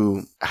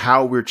to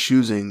how we're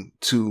choosing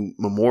to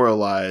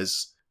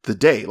memorialize the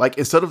day. Like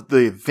instead of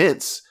the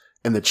events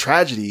and the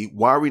tragedy,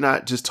 why are we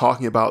not just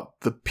talking about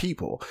the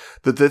people?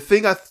 The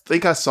thing I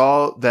think I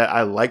saw that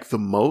I liked the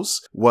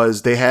most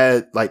was they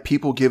had like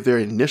people give their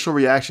initial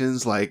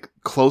reactions like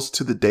close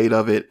to the date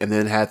of it, and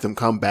then had them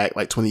come back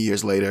like 20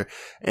 years later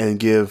and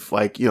give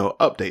like, you know,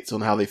 updates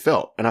on how they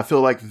felt. And I feel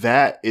like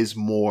that is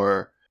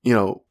more, you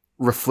know,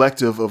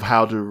 reflective of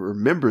how to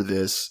remember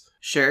this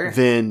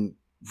than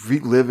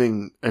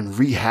reliving and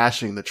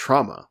rehashing the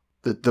trauma.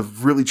 The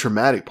really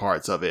traumatic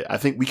parts of it. I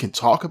think we can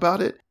talk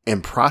about it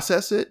and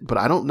process it, but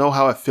I don't know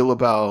how I feel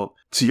about,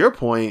 to your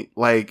point,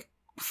 like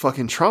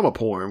fucking trauma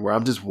porn where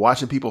I'm just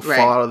watching people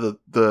fall out of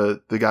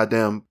the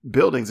goddamn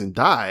buildings and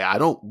die. I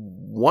don't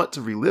want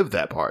to relive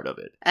that part of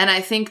it. And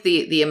I think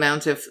the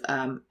amount of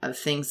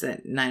things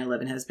that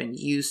 9/11 has been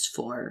used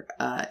for,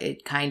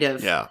 it kind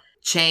of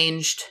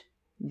changed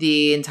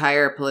the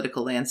entire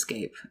political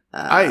landscape.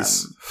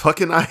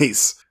 Fucking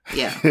ICE.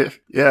 Yeah.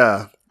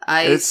 Yeah.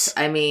 ICE,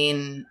 I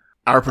mean...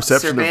 Our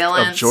perception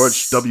of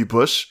George W.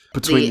 Bush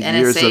between the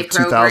years of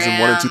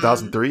 2001 and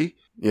 2003.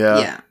 Yeah.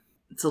 Yeah.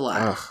 It's a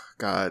lot. Oh,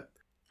 God.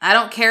 I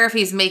don't care if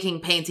he's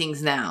making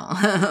paintings now.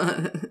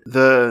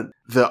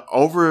 The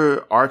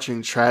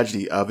overarching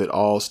tragedy of it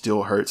all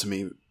still hurts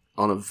me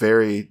on a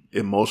very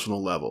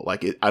emotional level.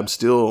 Like, I'm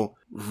still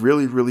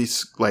really, really,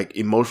 like,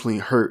 emotionally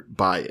hurt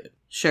by it.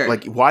 Sure.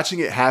 Like, watching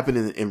it happen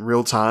in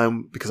real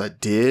time, because I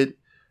did.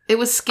 It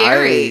was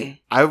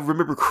scary. I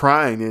remember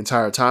crying the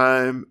entire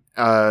time.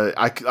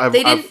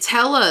 They didn't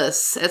tell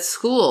us at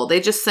school. They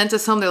just sent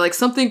us home. They're like,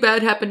 something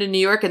bad happened in New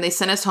York, and they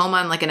sent us home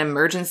on like an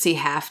emergency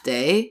half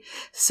day.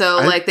 So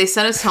like they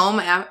sent us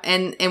home,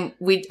 and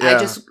we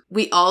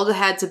all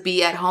had to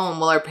be at home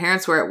while our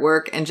parents were at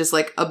work and just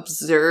like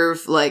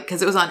observe, like,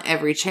 because it was on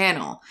every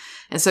channel,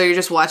 and so you're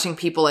just watching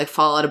people like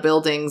fall out of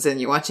buildings,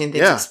 and you're watching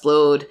things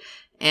explode,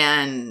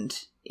 and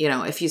you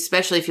know,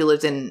 especially if you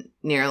lived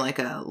near like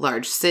a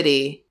large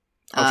city.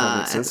 I'm trying to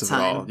make sense of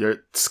it all.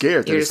 You're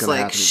scared that it's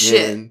going to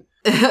happen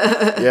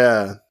again.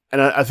 Yeah.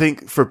 And I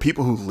think for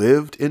people who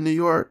lived in New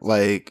York,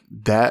 like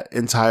that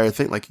entire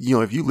thing, like, you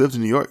know, if you lived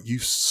in New York, you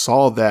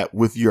saw that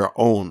with your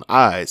own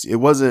eyes. It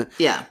wasn't,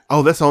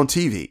 oh, that's on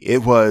TV.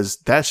 It was,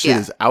 that shit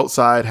is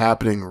outside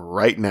happening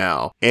right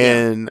now.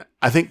 And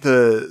I think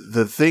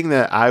the thing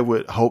that I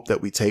would hope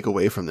that we take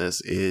away from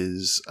this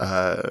is,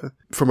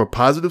 from a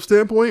positive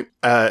standpoint,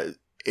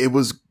 it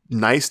was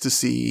nice to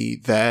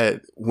see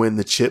that when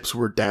the chips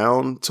were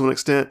down to an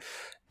extent,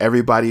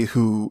 everybody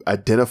who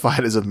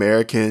identified as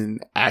American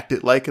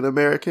acted like an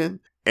American.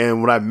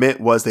 And what I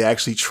meant was they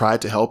actually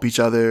tried to help each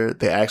other.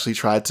 They actually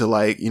tried to,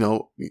 like, you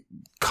know,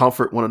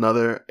 comfort one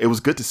another. It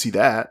was good to see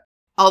that.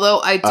 Although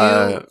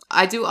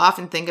I do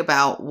often think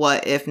about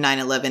what if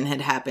 9/11 had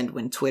happened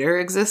when Twitter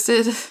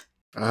existed.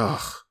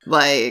 Ugh.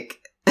 Like...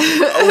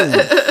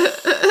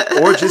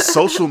 Or just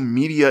social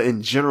media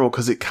in general,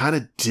 because it kind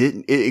of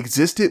didn't. It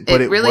existed, but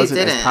it really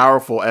wasn't as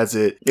powerful as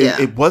it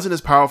wasn't as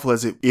powerful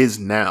as it is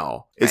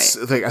now. It's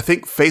like, I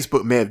think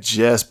Facebook may have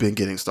just been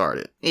getting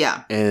started.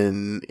 Yeah.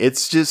 And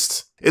it's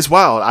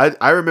wild.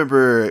 I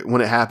remember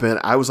when it happened,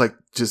 I was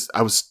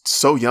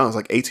so young. I was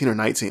like 18 or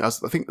 19. I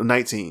think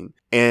 19.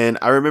 And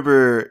I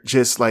remember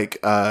just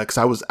like, cause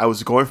I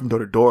was going from door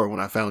to door when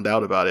I found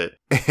out about it.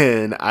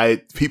 And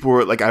people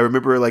were like, I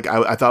remember like,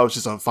 I thought I was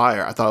just on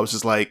fire. I thought I was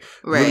just like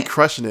really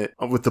crushing it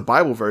with the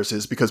Bible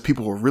verses, because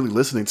people were really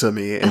listening to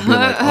me and being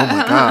like, oh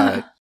my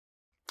God.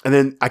 And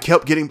then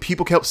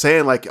people kept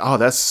saying like, oh,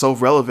 that's so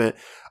relevant,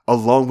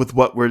 along with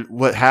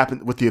what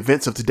happened with the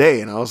events of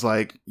today. And I was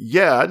like,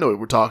 yeah, I know what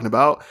we're talking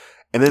about.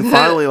 And then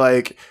finally,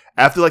 like,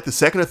 after like the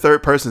second or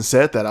third person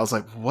said that, I was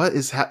like, what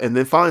is happening? And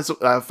then finally,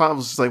 I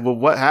was just like, well,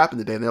 what happened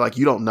today? And they're like,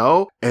 you don't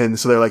know? And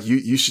so they're like,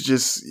 you should.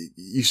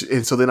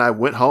 And so then I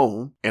went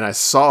home and I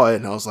saw it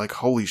and I was like,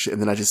 holy shit.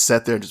 And then I just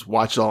sat there and just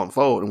watched it all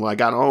unfold. And when I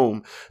got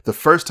home, the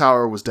first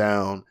tower was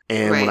down.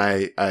 And when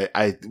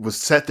I was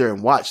sat there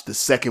and watched, the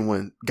second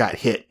one got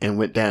hit and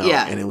went down.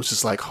 Yeah. And it was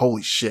just like,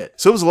 holy shit.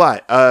 So it was a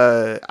lot.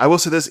 I will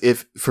say this,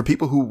 if for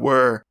people who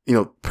were, you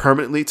know,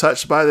 permanently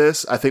touched by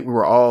this, I think we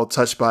were all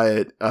touched by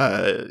it,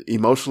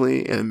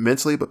 emotionally and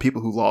mentally, but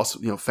people who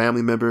lost, you know,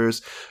 family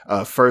members,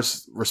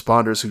 first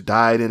responders who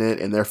died in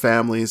it and their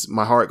families,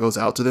 my heart goes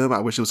out to them. I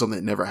wish it was something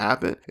that never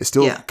happened. It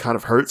still kind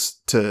of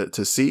hurts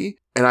to see.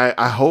 And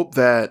I hope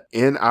that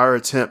in our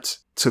attempt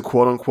to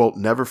quote unquote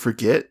never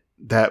forget,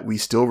 that we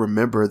still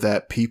remember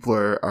that people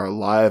are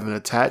alive and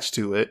attached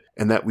to it,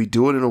 and that we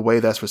do it in a way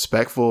that's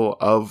respectful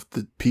of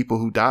the people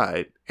who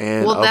died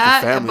and of the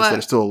families that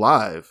are still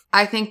alive.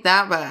 I think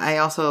that, but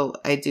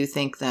I do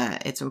think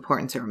that it's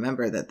important to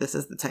remember that this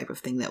is the type of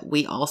thing that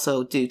we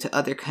also do to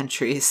other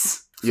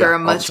countries for a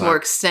much more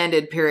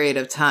extended period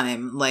of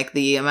time. Like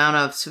the amount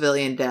of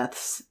civilian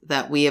deaths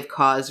that we have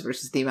caused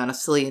versus the amount of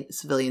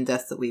civilian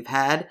deaths that we've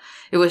had.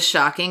 It was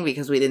shocking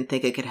because we didn't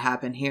think it could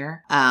happen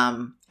here.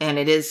 And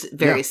it is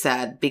very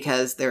sad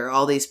because there are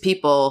all these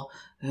people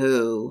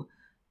who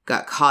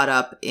got caught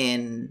up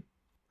in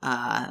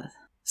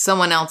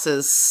someone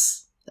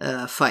else's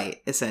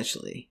fight,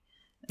 essentially.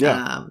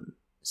 Yeah.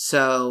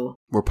 So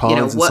we're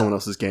pawns in someone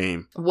else's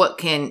game. What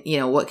can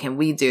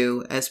we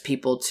do as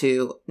people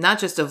to not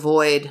just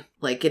avoid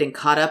like getting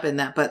caught up in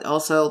that, but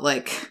also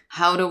like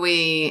how do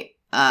we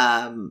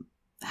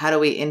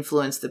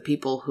influence the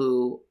people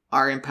who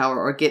are in power,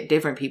 or get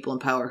different people in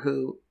power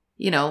who,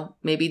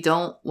 maybe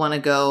don't want to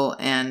go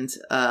and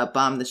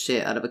bomb the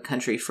shit out of a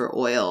country for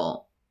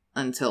oil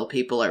until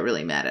people are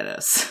really mad at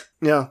us.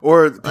 Yeah,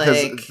 or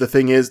because the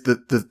thing is,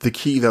 the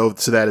key, though,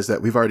 to that is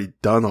that we've already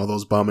done all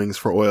those bombings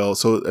for oil.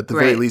 So at the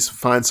very least,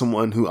 find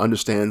someone who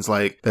understands,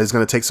 like, that it's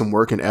going to take some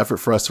work and effort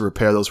for us to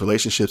repair those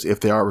relationships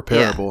if they are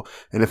repairable. Yeah.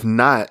 And if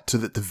not, to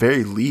the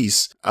very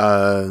least,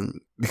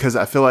 because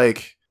I feel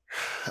like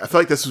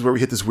this is where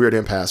we hit this weird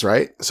impasse,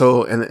 right?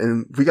 So,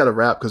 and we got to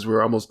wrap because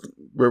we're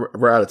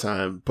out of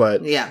time.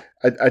 But yeah,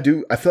 I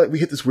feel like we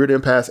hit this weird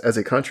impasse as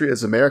a country,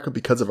 as America,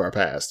 because of our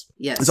past.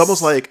 Yes. It's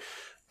almost like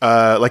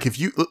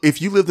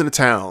if you lived in a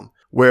town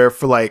where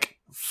for like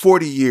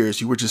 40 years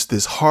you were just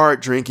this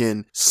hard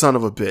drinking son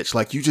of a bitch,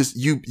 like you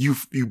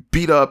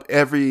beat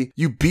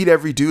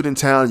every dude in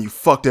town, you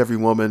fucked every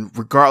woman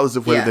regardless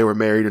of whether they were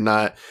married or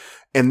not,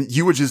 and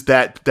you were just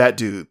that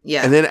dude.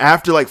 Yeah. And then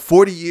after like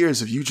 40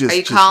 years of you just are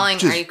you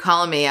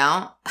calling me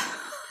out?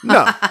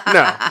 No,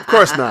 of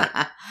course not.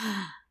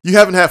 You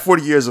haven't had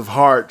 40 years of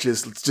hard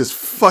just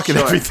fucking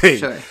everything.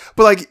 Sure.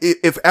 But like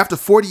if after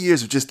 40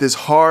 years of just this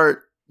hard,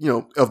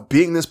 of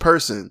being this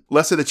person,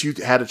 let's say that you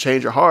had to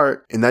change your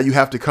heart and now you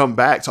have to come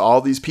back to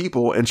all these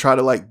people and try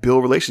to like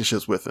build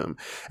relationships with them.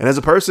 And as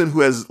a person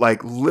who has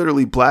like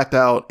literally blacked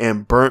out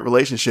and burnt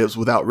relationships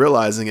without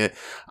realizing it,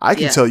 I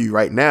can tell you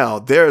right now,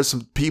 there are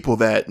some people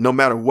that no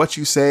matter what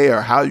you say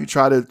or how you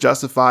try to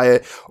justify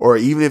it, or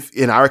even if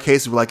in our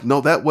case, we're like, no,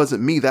 that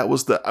wasn't me. That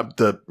was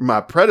my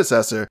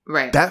predecessor.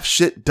 Right. That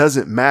shit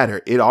doesn't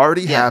matter. It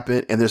already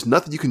happened and there's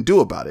nothing you can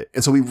do about it.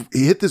 And so we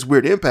hit this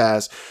weird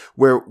impasse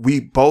where we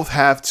both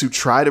have to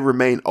try to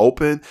remain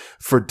open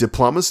for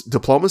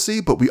diplomacy,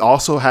 but we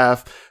also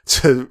have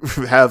to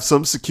have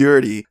some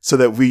security so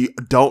that we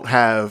don't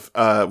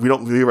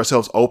leave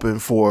ourselves open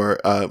for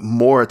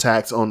more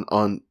attacks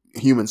on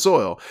human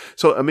soil.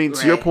 So, I mean,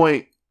 to your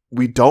point,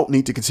 we don't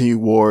need to continue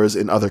wars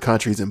in other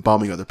countries and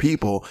bombing other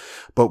people,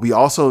 but we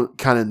also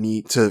kind of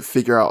need to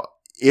figure out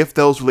if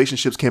those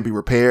relationships can be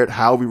repaired,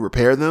 how we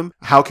repair them,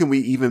 how can we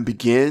even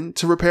begin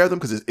to repair them?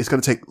 Because it's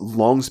going to take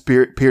long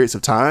periods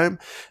of time.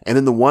 And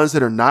then the ones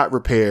that are not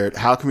repaired,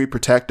 how can we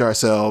protect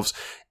ourselves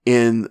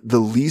in the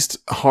least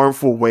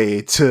harmful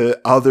way to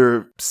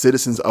other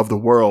citizens of the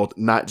world,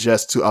 not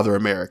just to other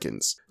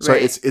Americans? So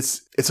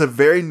it's a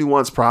very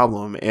nuanced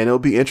problem, and it'll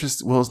be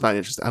interesting. Well, it's not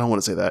interesting. I don't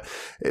want to say that.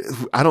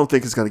 I don't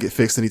think it's going to get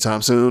fixed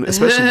anytime soon,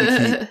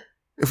 especially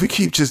if we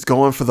keep just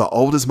going for the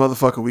oldest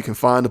motherfucker we can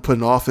find to put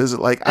in office.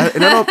 Like,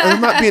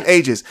 I'm not being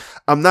ageist.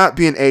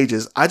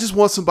 I just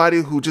want somebody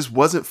who just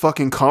wasn't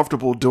fucking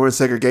comfortable during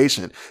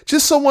segregation.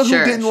 Just someone who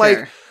didn't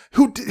like,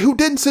 who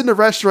didn't sit in a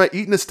restaurant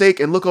eating a steak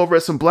and look over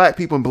at some black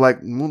people and be like,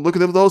 look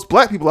at those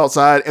black people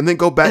outside, and then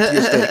go back to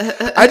your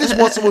steak. I just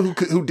want someone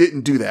who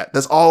didn't do that.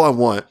 That's all I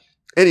want.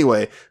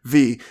 Anyway,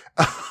 V,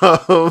 it's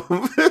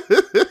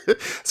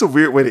a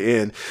weird way to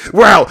end.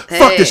 Wow,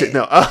 fuck this shit.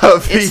 No,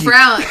 V, it's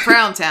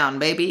Frown Town,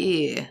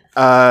 baby.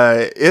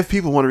 If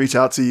people want to reach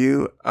out to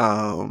you,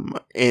 and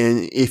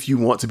if you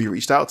want to be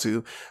reached out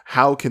to,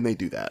 how can they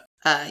do that?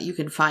 You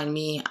can find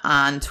me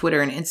on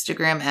Twitter and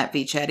Instagram at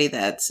VChatty.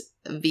 That's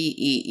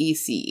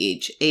VEECHATTIE.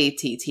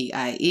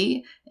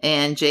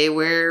 And Jay,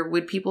 where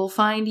would people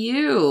find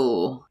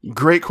you?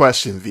 Great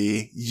question,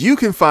 V. You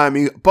can find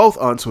me both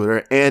on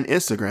Twitter and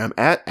Instagram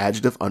at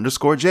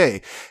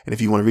 @adjective_J. And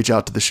if you want to reach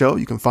out to the show,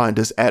 you can find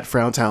us at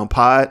Frowntown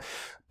Pod,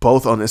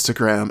 both on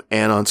Instagram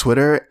and on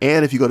Twitter.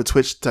 And if you go to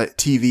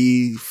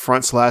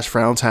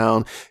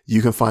twitch.tv/Frowntown,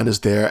 you can find us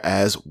there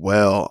as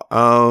well.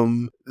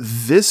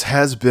 This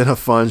has been a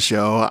fun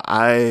show.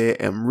 I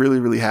am really,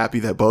 really happy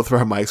that both of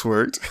our mics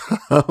worked.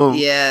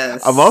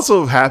 Yes. I'm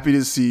also happy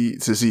to see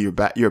you're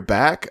back. You're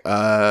back.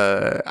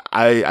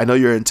 I know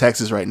you're in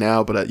Texas right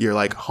now, but you're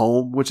like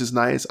home, which is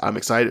nice. I'm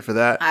excited for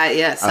that.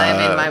 Yes,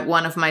 I'm in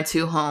one of my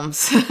two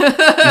homes.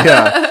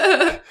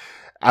 Yeah.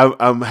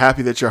 I'm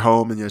happy that you're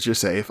home and that you're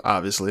safe,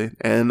 obviously.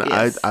 And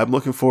yes. I'm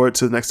looking forward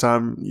to the next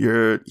time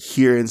you're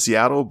here in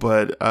Seattle,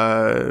 but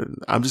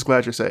I'm just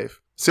glad you're safe.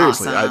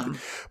 Seriously. Awesome.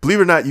 Believe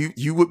it or not,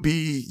 you would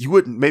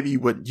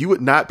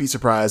not be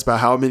surprised by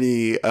how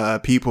many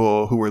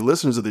people who were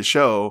listeners of the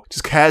show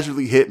just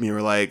casually hit me and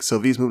were like, so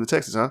V's moving to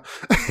Texas, huh?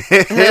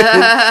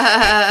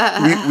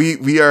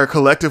 we are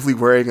collectively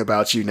worrying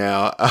about you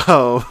now.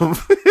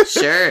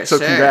 Sure. So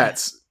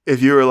congrats.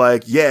 If you were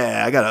like,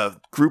 yeah, I got a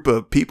group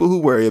of people who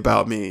worry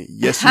about me.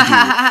 Yes, you do.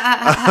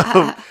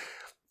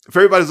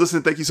 For everybody who's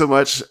listening, thank you so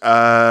much.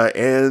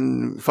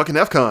 And fucking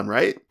FCon,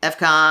 right?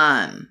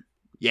 FCon.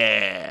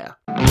 Yeah.